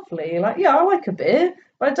tastes lovely. Like, yeah, I like a beer,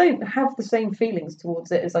 but I don't have the same feelings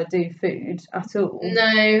towards it as I do food at all. No,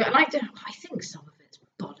 and I think some of it's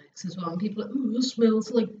bollocks as well. And people are like, oh, it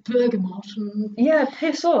smells like bergamot. And yeah,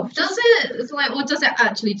 piss off. Does it? It's like, or does it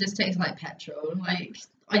actually just taste like petrol? Like,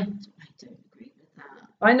 I don't agree with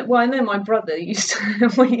that. I know my brother used to,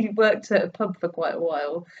 we worked at a pub for quite a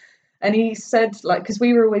while, and he said, like, because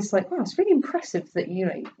we were always like, wow, it's really impressive that,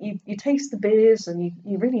 you taste the beers and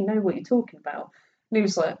you really know what you're talking about. And he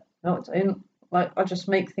was like, no, I don't. Like, I just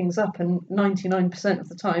make things up, and 99% of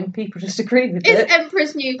the time, people just agree with it. It's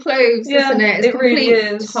Emperor's New Clothes, isn't it? It's it really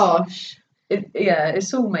is. Tosh.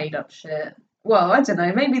 It's all made up shit. Well, I don't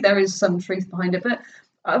know, maybe there is some truth behind it, but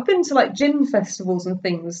I've been to, like, gin festivals and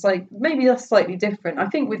things, like, maybe that's slightly different. I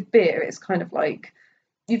think with beer, it's kind of like,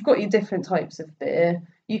 you've got your different types of beer.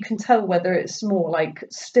 You can tell whether it's more like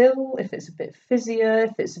still, if it's a bit fizzier,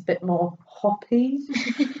 if it's a bit more hoppy.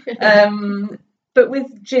 But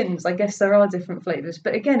with gins, I guess there are different flavours.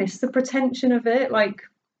 But again, it's the pretension of it. Like,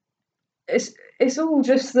 it's all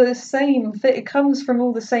just the same. It comes from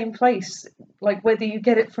all the same place. Like, whether you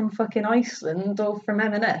get it from fucking Iceland or from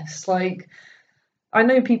M&S. Like, I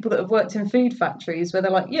know people that have worked in food factories where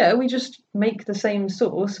they're like, yeah, we just make the same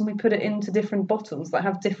sauce and we put it into different bottles that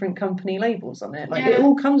have different company labels on it. Like, it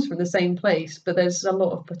all comes from the same place, but there's a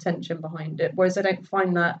lot of pretension behind it. Whereas I don't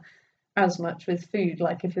find that as much with food.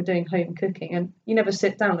 Like, if you're doing home cooking, and you never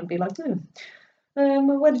sit down and be like,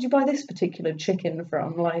 where did you buy this particular chicken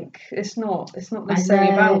from? Like, it's not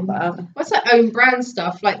necessarily about that. What's that own brand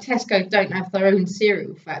stuff? Like, Tesco don't have their own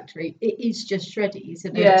cereal factory. It is just Shreddies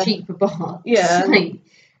in a cheaper box. Yeah. Like,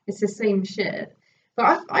 it's the same shit.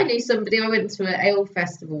 But I knew somebody. I went to an ale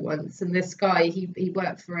festival once, and this guy, he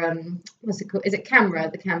worked for what's it called? Is it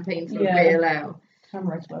CAMRA, the campaign for real ale?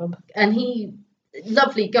 CAMRA Club. And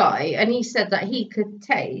lovely guy, and he said that he could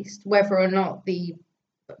taste whether or not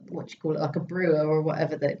like a brewer or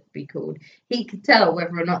whatever they'd be called, he could tell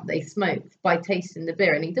whether or not they smoked by tasting the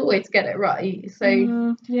beer, and he'd always get it right.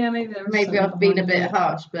 So maybe I've been a bit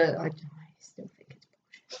harsh, but I still think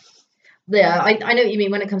it's bullshit. Yeah, I know what you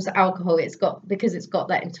mean. When it comes to alcohol, because it's got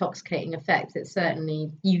that intoxicating effect, it's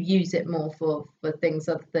certainly, you use it more for things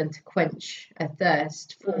other than to quench a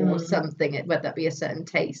thirst for something, whether that be a certain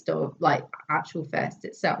taste or like actual thirst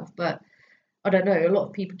itself. But I don't know, a lot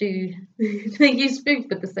of people do they use food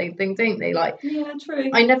for the same thing, don't they? Like, yeah,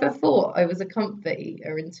 true. I never thought I was a comfort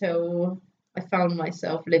eater until I found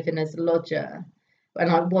myself living as a lodger,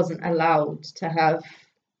 and I wasn't allowed to have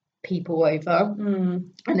people over.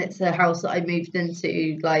 And it's a house that I moved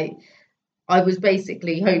into. Like, I was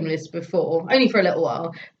basically homeless before, only for a little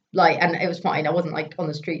while, like, and it was fine. I wasn't like on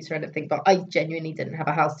the streets or anything, but I genuinely didn't have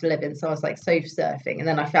a house to live in, so I was like sofa surfing, and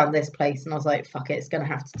then I found this place, and I was like, fuck it, it's gonna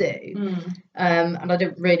have to do. Mm. And I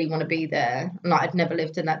didn't really want to be there, and like I'd never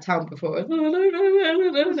lived in that town before.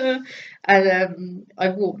 And I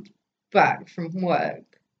walked back from work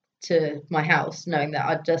to my house, knowing that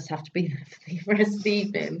I'd just have to be there for the rest of the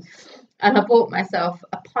evening. And I bought myself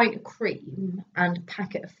a pint of cream and a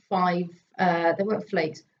packet of 5, they weren't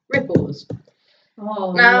flakes, Ripples.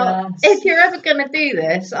 Oh, Now, yes. if you're ever going to do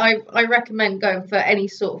this, I recommend going for any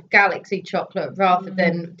sort of Galaxy chocolate rather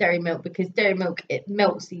than Dairy Milk, because Dairy Milk, it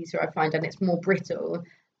melts easier, I find, and it's more brittle.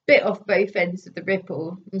 Bit off both ends of the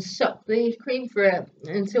Ripple and sucked the cream through it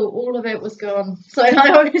until all of it was gone. So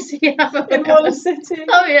I obviously have in one sitting.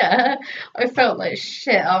 Oh yeah, I felt like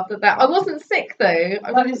shit after that. I wasn't sick though.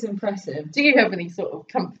 That is impressive. Do you have any sort of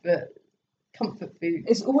comfort food?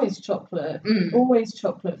 It's always chocolate. Always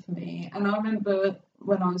chocolate for me. And I remember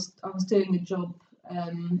when I was doing a job,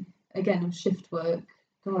 again of shift work.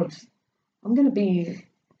 God, I'm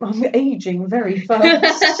aging very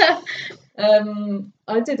fast.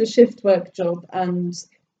 I did a shift work job, and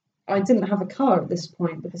I didn't have a car at this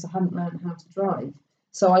point because I hadn't learned how to drive.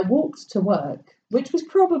 So I walked to work, which was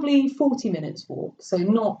probably 40 minutes walk. So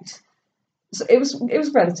it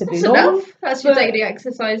was relatively That's long. enough. That's your daily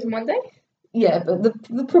exercise in one day. Yeah, but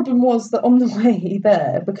the problem was that on the way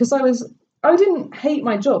there, because I didn't hate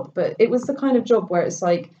my job, but it was the kind of job where it's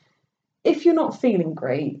like, if you're not feeling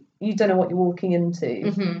great, you don't know what you're walking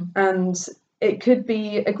into. And it could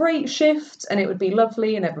be a great shift and it would be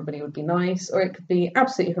lovely and everybody would be nice, or it could be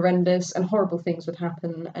absolutely horrendous and horrible things would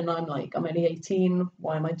happen. And I'm like, I'm only 18.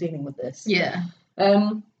 Why am I dealing with this? Yeah.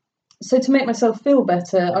 So to make myself feel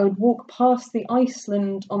better, I would walk past the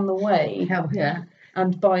Iceland on the way. Hell yeah.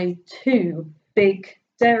 And buy 2 big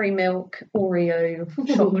Dairy Milk Oreo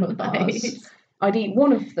chocolate bars. I'd eat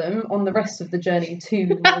one of them on the rest of the journey to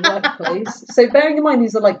the workplace. So bearing in mind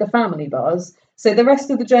these are like the family bars. So the rest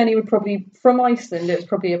of the journey would probably, from Iceland, it was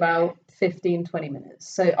probably about 15, 20 minutes.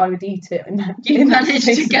 So I would eat it in that. You managed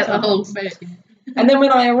to get the whole thing. And then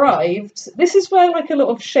when I arrived, this is where like a lot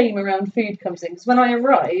of shame around food comes in. Because when I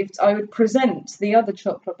arrived, I would present the other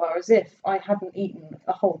chocolate bar as if I hadn't eaten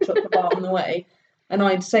a whole chocolate bar on the way. And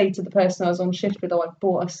I'd say to the person I was on shift with, I've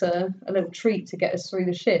bought us a little treat to get us through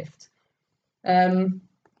the shift. But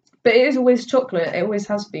it is always chocolate. It always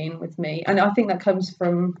has been with me. And I think that comes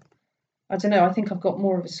from, I don't know, I think I've got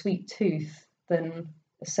more of a sweet tooth than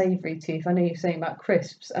a savoury tooth. I know you're saying about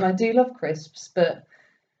crisps, and I do love crisps, but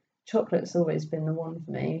chocolate's always been the one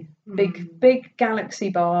for me. Big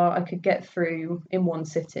Galaxy bar I could get through in one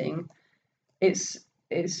sitting. It's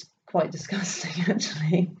quite disgusting,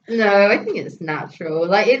 actually. No, I think it's natural.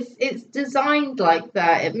 Like it's designed like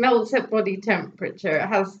that. It melts at body temperature. It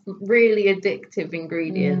has really addictive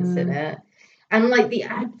ingredients in it. And like the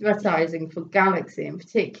advertising for Galaxy in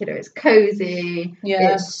particular, it's cozy,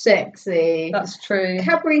 it's sexy. That's true.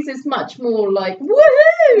 Cadbury's is much more like,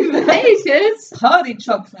 woohoo, hey kids. Party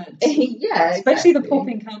chocolate. Yeah, especially the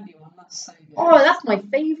popping candy one. That's so good. Oh, that's my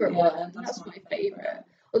favourite one. That's my favourite.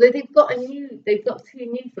 Although they've got 2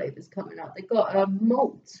 new flavours coming out. They've got a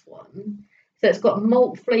malt one. So it's got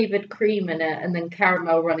malt flavoured cream in it and then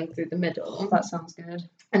caramel running through the middle. That sounds good.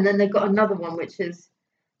 And then they've got another one which is,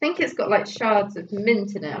 I think it's got like shards of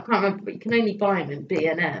mint in it. I can't remember, but you can only buy them in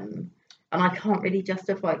B&M. And I can't really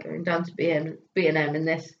justify going down to B&M in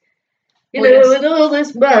this, with all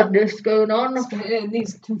this madness going on. In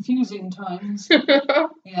these confusing times.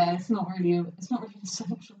 Yeah, it's not really a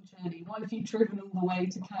social journey. Why have you driven all the way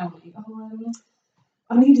to Cowley?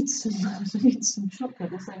 I needed some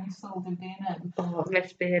chocolate that's only sold in B&M. Oh, I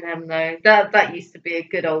miss B&M though. That used to be a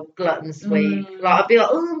good old glutton sweet. Like I'd be like,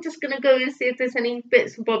 I'm just gonna go and see if there's any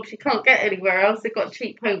bits and bobs you can't get anywhere else. They've got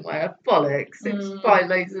cheap homeware. Bollocks. It's buy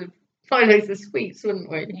loads of sweets,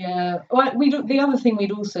 wouldn't we? Yeah. Well, the other thing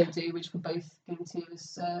we'd also do, which we're both going to,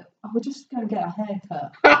 is we'll just go and get a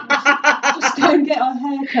haircut. just go and get our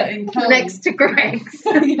haircut in Cowley. Next to Greg's.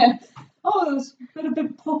 Yeah. There's a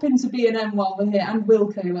bit pop into B&M while we're here, and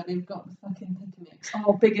Wilko, where they've got the fucking pick mix.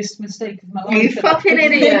 Biggest mistake of my life. You fucking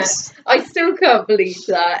idiot! I still can't believe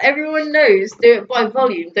that. Everyone knows. Do it by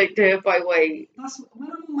volume. Don't do it by weight. That's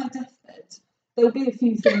when I'm on my deathbed. There'll be a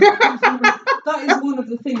few things. That is one of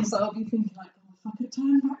the things that I'll be thinking like, fuck it,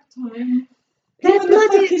 time. They're Even bloody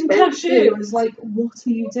the fucking expensive. cashier was like, what are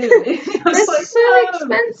you doing? They're like, so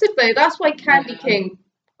expensive though. That's why Candy King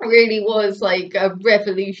really was like a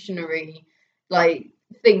revolutionary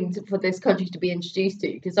thing for this country to be introduced to,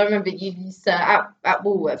 because I remember you used to at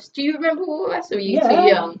Woolworths. Do you remember Woolworths, or were you too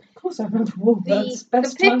young? Of course I remember Woolworths.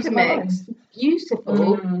 The pick mix,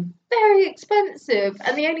 beautiful. very expensive.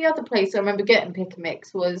 And the only other place I remember getting pick and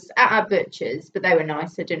mix was at our butcher's, but they were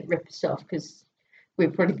nice. They didn't rip us off because we're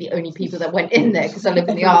probably the only people that went in there because I live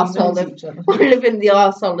in the arsehole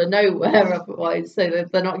of nowhere otherwise. So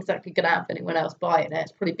they're not exactly going to have anyone else buying it.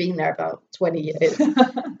 It's probably been there about 20 years.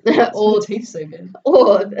 Or tastes so good.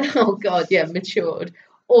 Or, oh God, yeah, matured.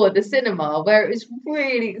 Or the cinema, where it was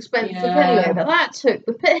really expensive anyway, but that took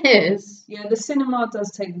the piss. Yeah, the cinema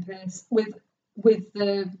does take the piss with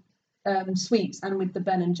the sweets and with the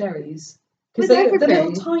Ben and Jerry's. Because the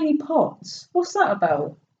little tiny pots. What's that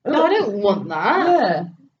about? No, I don't want that. Yeah,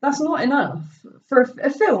 that's not enough. For a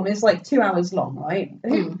film, it's like 2 hours long, right?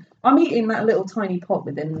 I'm eating that little tiny pot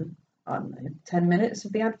within, I don't know, 10 minutes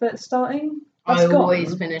of the advert starting. I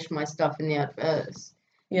always finish my stuff in the adverts.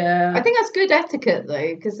 Yeah. I think that's good etiquette,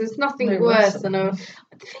 though, because there's nothing worse than a... The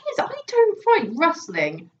thing is, I don't find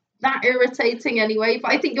rustling that irritating anyway,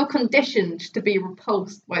 but I think you're conditioned to be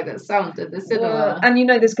repulsed by that sound in the cinema. And you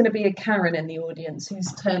know there's going to be a Karen in the audience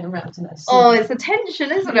who's turning around and it's the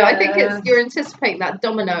tension, isn't it? I think you're anticipating that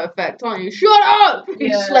domino effect, aren't you? Shut up!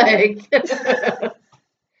 It's like... I'm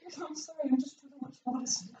sorry, I'm just trying to watch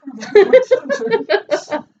Wallace.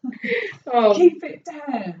 Keep it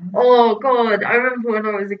down. Oh God, I remember when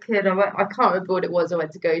I was a kid, I can't remember what it was I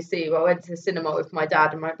went to go see, but I went to the cinema with my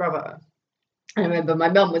dad and my brother. I remember my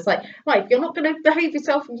mum was like, right, if you're not going to behave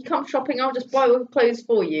yourself and you come shopping, I'll just buy all the clothes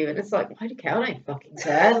for you. And it's like, I don't care, I don't fucking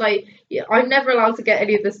care. Like, I'm never allowed to get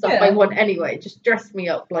any of the stuff I want anyway. Just dress me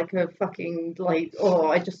up like a fucking, like,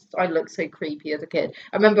 I look so creepy as a kid.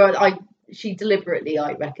 I remember she deliberately,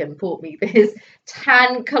 I reckon, bought me this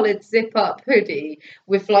tan-coloured zip-up hoodie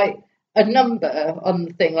with, like, a number on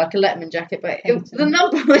the thing, like a Letterman jacket, but the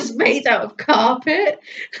number was made out of carpet.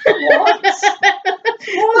 What?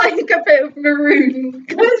 Like a bit of maroon.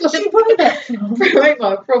 Where did she buy that from?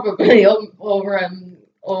 Primark, probably, or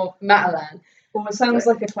Matalan. Well, it sounds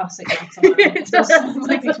like a classic Matalan. It does sound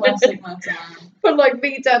like a classic Matalan. But like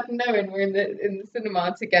me, Dad, and Owen were in the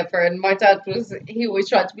cinema together, and my dad he always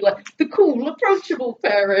tried to be like the cool, approachable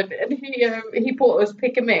parent, and he bought us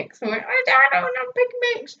pick a mix. I'm like, Dad, I want to pick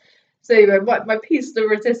a mix. So my piece de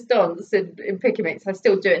resistance in pick a mix, I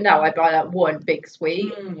still do it now. I buy that one big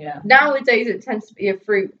sweet. Nowadays it tends to be a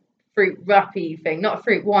fruit wrappy thing, not a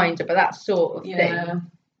fruit winder, but that sort of thing.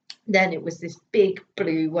 Then it was this big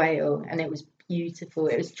blue whale, and it was beautiful.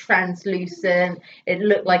 It was translucent. It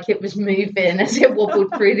looked like it was moving as it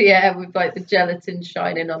wobbled through the air with like the gelatin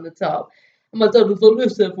shining on the top. And my dad was like,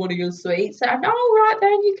 let's have one of your sweets. And all right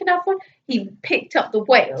then, you can have one. He picked up the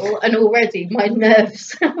whale, and already my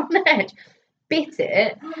nerves on edge, bit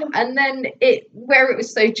it, and then where it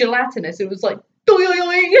was so gelatinous, it was like doing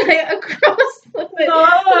across the thing. No.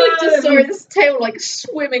 And I just saw its tail like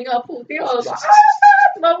swimming up all the other. I was like,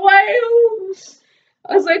 my whale!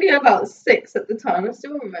 I was only about 6 at the time. I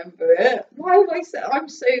still remember it. Why have I'm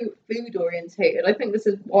so food orientated? I think this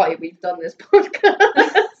is why we've done this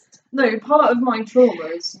podcast. No, part of my trauma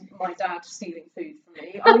is my dad stealing food from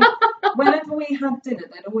me. Whenever we had dinner,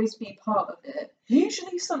 there'd always be part of it.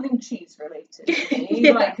 Usually something cheese related for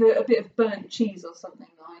me, like a bit of burnt cheese or something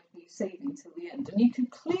that I'd be saving till the end. And you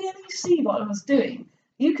could clearly see what I was doing.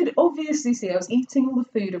 You could obviously see I was eating all the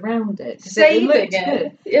food around it. It looked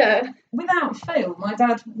good. Yeah. Without fail, my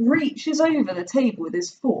dad reaches over the table with his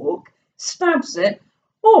fork, stabs it.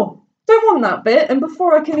 Oh, don't want that bit, and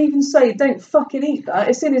before I can even say don't fucking eat that,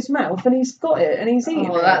 it's in his mouth and he's got it and he's eating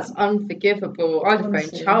it. Oh, that's unforgivable. I'd have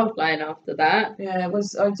phoned Childline after that. Yeah,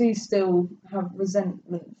 I do still have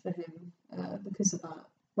resentment for him because of that.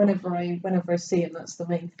 Whenever I see him, that's the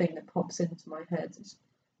main thing that pops into my head. It's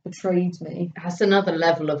betrayed me. That's another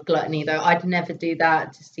level of gluttony though. I'd never do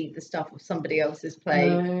that, just eat the stuff of somebody else's plate.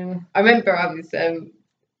 No. I remember I was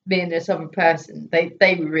me and this other person,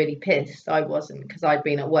 they were really pissed. I wasn't, because I'd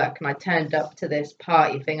been at work and I turned up to this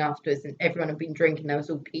party thing afterwards and everyone had been drinking. There was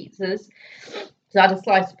all pizzas, so I had a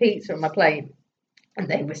slice of pizza on my plate and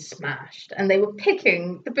they were smashed and they were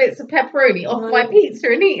picking the bits of pepperoni off my pizza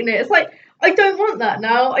and eating it. It's like, I don't want that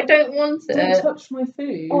now. I don't want it. Don't touch my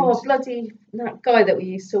food. Oh, bloody that guy that we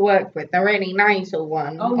used to work with, the really nasal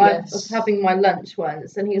one. Oh, yes. I was having my lunch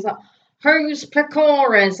once and he was like, whose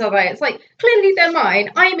pecores are they? It's like, clearly they're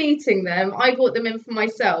mine. I'm eating them. I bought them in for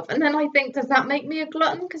myself. And then I think, does that make me a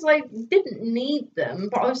glutton? Because I didn't need them,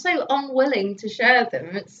 but I was so unwilling to share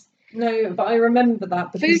them. No, but I remember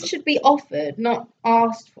that. Food should be offered, not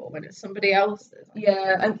asked for when it's somebody else's.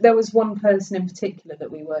 Yeah, and there was one person in particular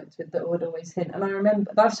that we worked with that would always hint. And I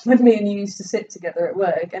remember that's when me and you used to sit together at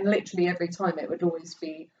work. And literally every time it would always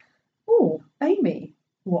be, oh, Amy,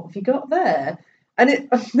 what have you got there? And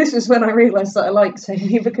this was when I realised that I liked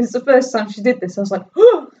Amy, because the first time she did this, I was like,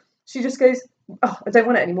 oh, she just goes, "Oh, I don't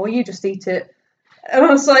want it anymore. You just eat it." And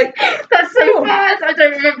I was like, That's so "Oh." bad. I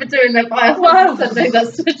don't remember doing that, but I Wow. 100% know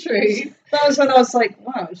that's the truth. That was when I was like,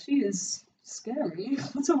 wow, she is scary.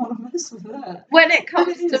 I don't want to mess with her. When it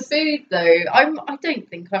comes It to is. food, though, I don't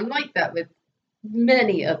think I'm like that with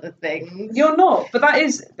many other things. You're not, but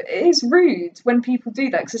it is rude when people do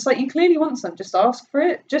that, because it's like, you clearly want some, just ask for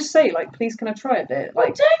it. Just say, like, please can I try a bit? Well,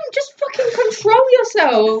 Like, don't just fucking control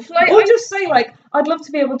yourself. Like, or just say, like, I'd love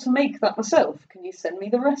to be able to make that myself. Can you send me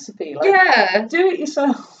the recipe? Like, yeah. do it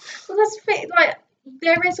yourself. Well, that's the thing. Like,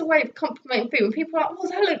 there is a way of complimenting food. When people are like, "Oh,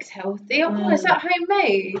 that looks healthy. Oh, is that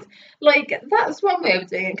homemade?" Like, that's one way of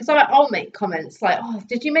doing it. Because I'll make comments like, "Oh,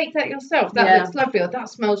 did you make that yourself? That Yeah. looks lovely. Or that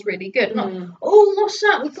smells really good." Not, Mm. "Oh, what's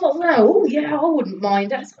that we got now? Oh, yeah, I wouldn't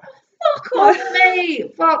mind." It's like, fuck off,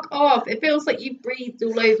 mate. Fuck off. It feels like you've breathed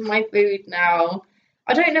all over my food now.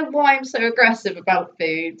 I don't know why I'm so aggressive about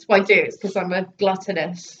food. Well, I do. It's because I'm a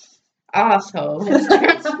gluttonous asshole. It's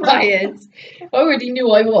transpired. I already knew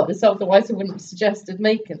I was, otherwise I wouldn't have suggested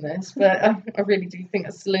making this. But I really do think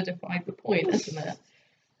it's solidified the point, isn't it?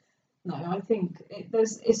 No, I think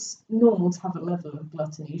it's normal to have a level of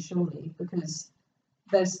gluttony, surely, because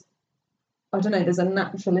there's, I don't know, there's a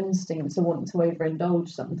natural instinct to want to overindulge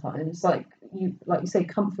sometimes. Like you say,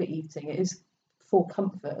 comfort eating. It is for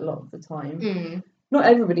comfort a lot of the time. Mm. Not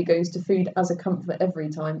everybody goes to food as a comfort every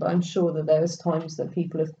time, but I'm sure that there's times that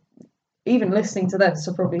people have, even listening to this,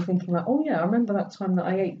 are probably thinking like, oh yeah, I remember that time that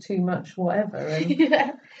I ate too much, whatever. And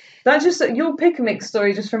Yeah. that just, your pick a mix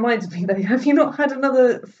story just reminded me though. Have you not had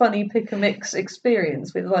another funny pick a mix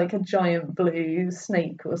experience with like a giant blue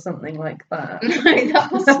snake or something like that? No,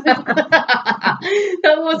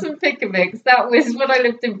 that wasn't pick a mix. That was when I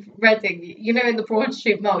lived in Reading. You know, in the Broad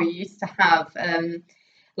Street Mall, you used to have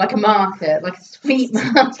like a market, like a sweet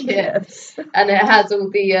market, Yes. and it has all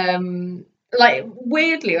the like,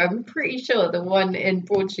 weirdly, I'm pretty sure the one in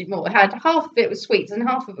Broad Street Mall had half of it was sweets and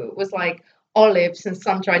half of it was like olives and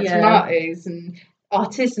sun-dried tomatoes and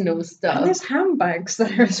artisanal And stuff. there's handbags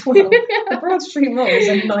there as well. The Broad Street Mall is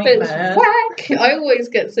a But it's nightmare. whack. I always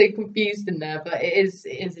get so confused in there, but it is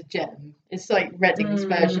a gem. It's like Reading's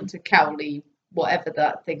version to Cowley, whatever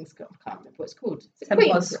that thing's called. I can't remember what it's called. It's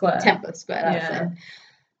Templar Square. Templar Square, that's Yeah.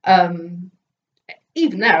 it.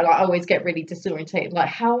 Even there, like, I always get really disorientated. Like,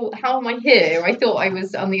 how am I here? I thought I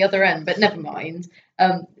was on the other end, but never mind.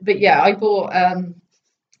 But yeah, I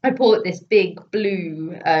bought this big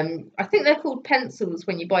blue. I think they're called pencils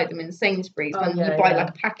when you buy them in Sainsbury's. When you buy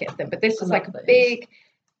like a packet of them, but this was like a big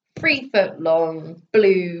 3 foot long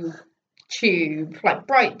blue tube, like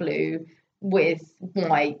bright blue with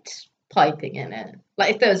white piping in it.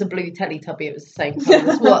 Like, if there was a blue Teletubby, it was the same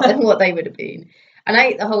colour as what they would have been. And I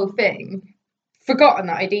ate the whole thing. Forgotten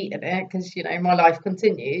that I'd eaten it because, you know, my life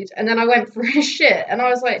continued. And then I went for a shit and I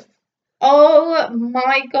was like, oh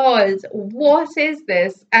my God, what is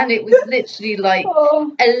this? And it was literally like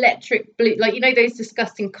electric blue, like, you know, those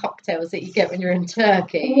disgusting cocktails that you get when you're in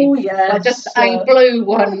Turkey. Oh yeah. Like just a blue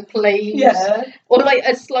one, please. Yeah. Or like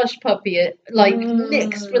a slush puppy, like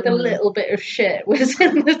mixed with a little bit of shit was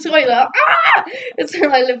in the toilet. Ah! It's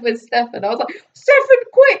when I lived with Stefan. I was like, Stefan,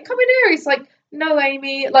 quick, come in here. He's like, no,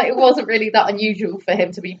 Amy. Like, it wasn't really that unusual for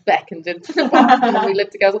him to be beckoned into the bathroom when we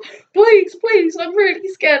lived together. I was like, please, I'm really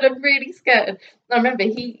scared. And I remember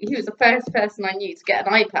he was the first person I knew to get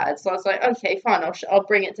an iPad. So I was like, okay, fine, I'll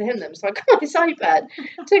bring it to him then. So I got his iPad,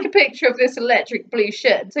 took a picture of this electric blue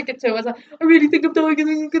shit, and took it to him. I was like, I really think I'm dying, and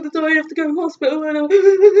I'm going to die. I have to go to hospital.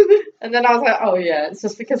 And then I was like, oh yeah, it's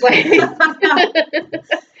just because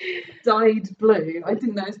dyed blue. I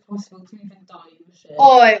didn't know it's possible to even dye your shit.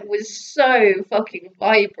 Oh, it was so fucking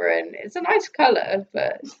vibrant. It's a nice colour,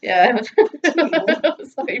 but yeah, it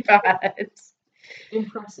was so bad.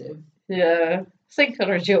 Impressive. Yeah, same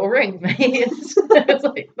colour as your ring, mate. It's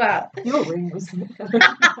like that. Your ring was the colour.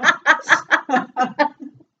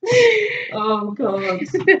 Oh God.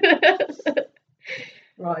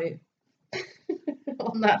 Right.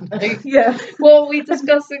 On that note, yeah. What are we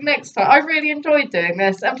discussing next time? I really enjoyed doing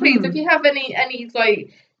this, and please, if you have any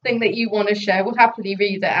like thing that you want to share, we'll happily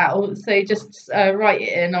read it out. So just write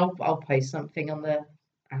it in. I'll post something on the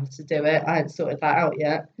how to do it. I haven't sorted that out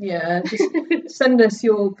yet. Yeah, just send us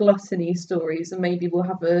your gluttony stories, and maybe we'll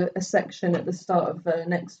have a section at the start of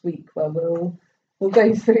next week where we'll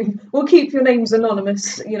go through. We'll keep your names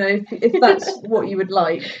anonymous, you know, if that's what you would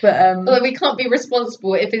like. But although we can't be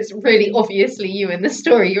responsible if it's really obviously you in the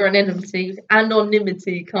story. Your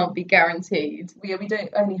anonymity can't be guaranteed. Yeah, we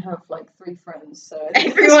don't only have like 3 friends, so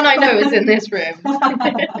everyone I know is in this room.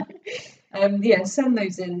 Yeah, send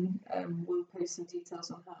those in. We'll post some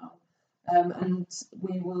details on And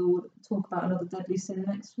we will talk about another deadly sin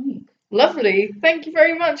next week. Lovely. Thank you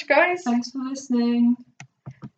very much, guys. Thanks for listening.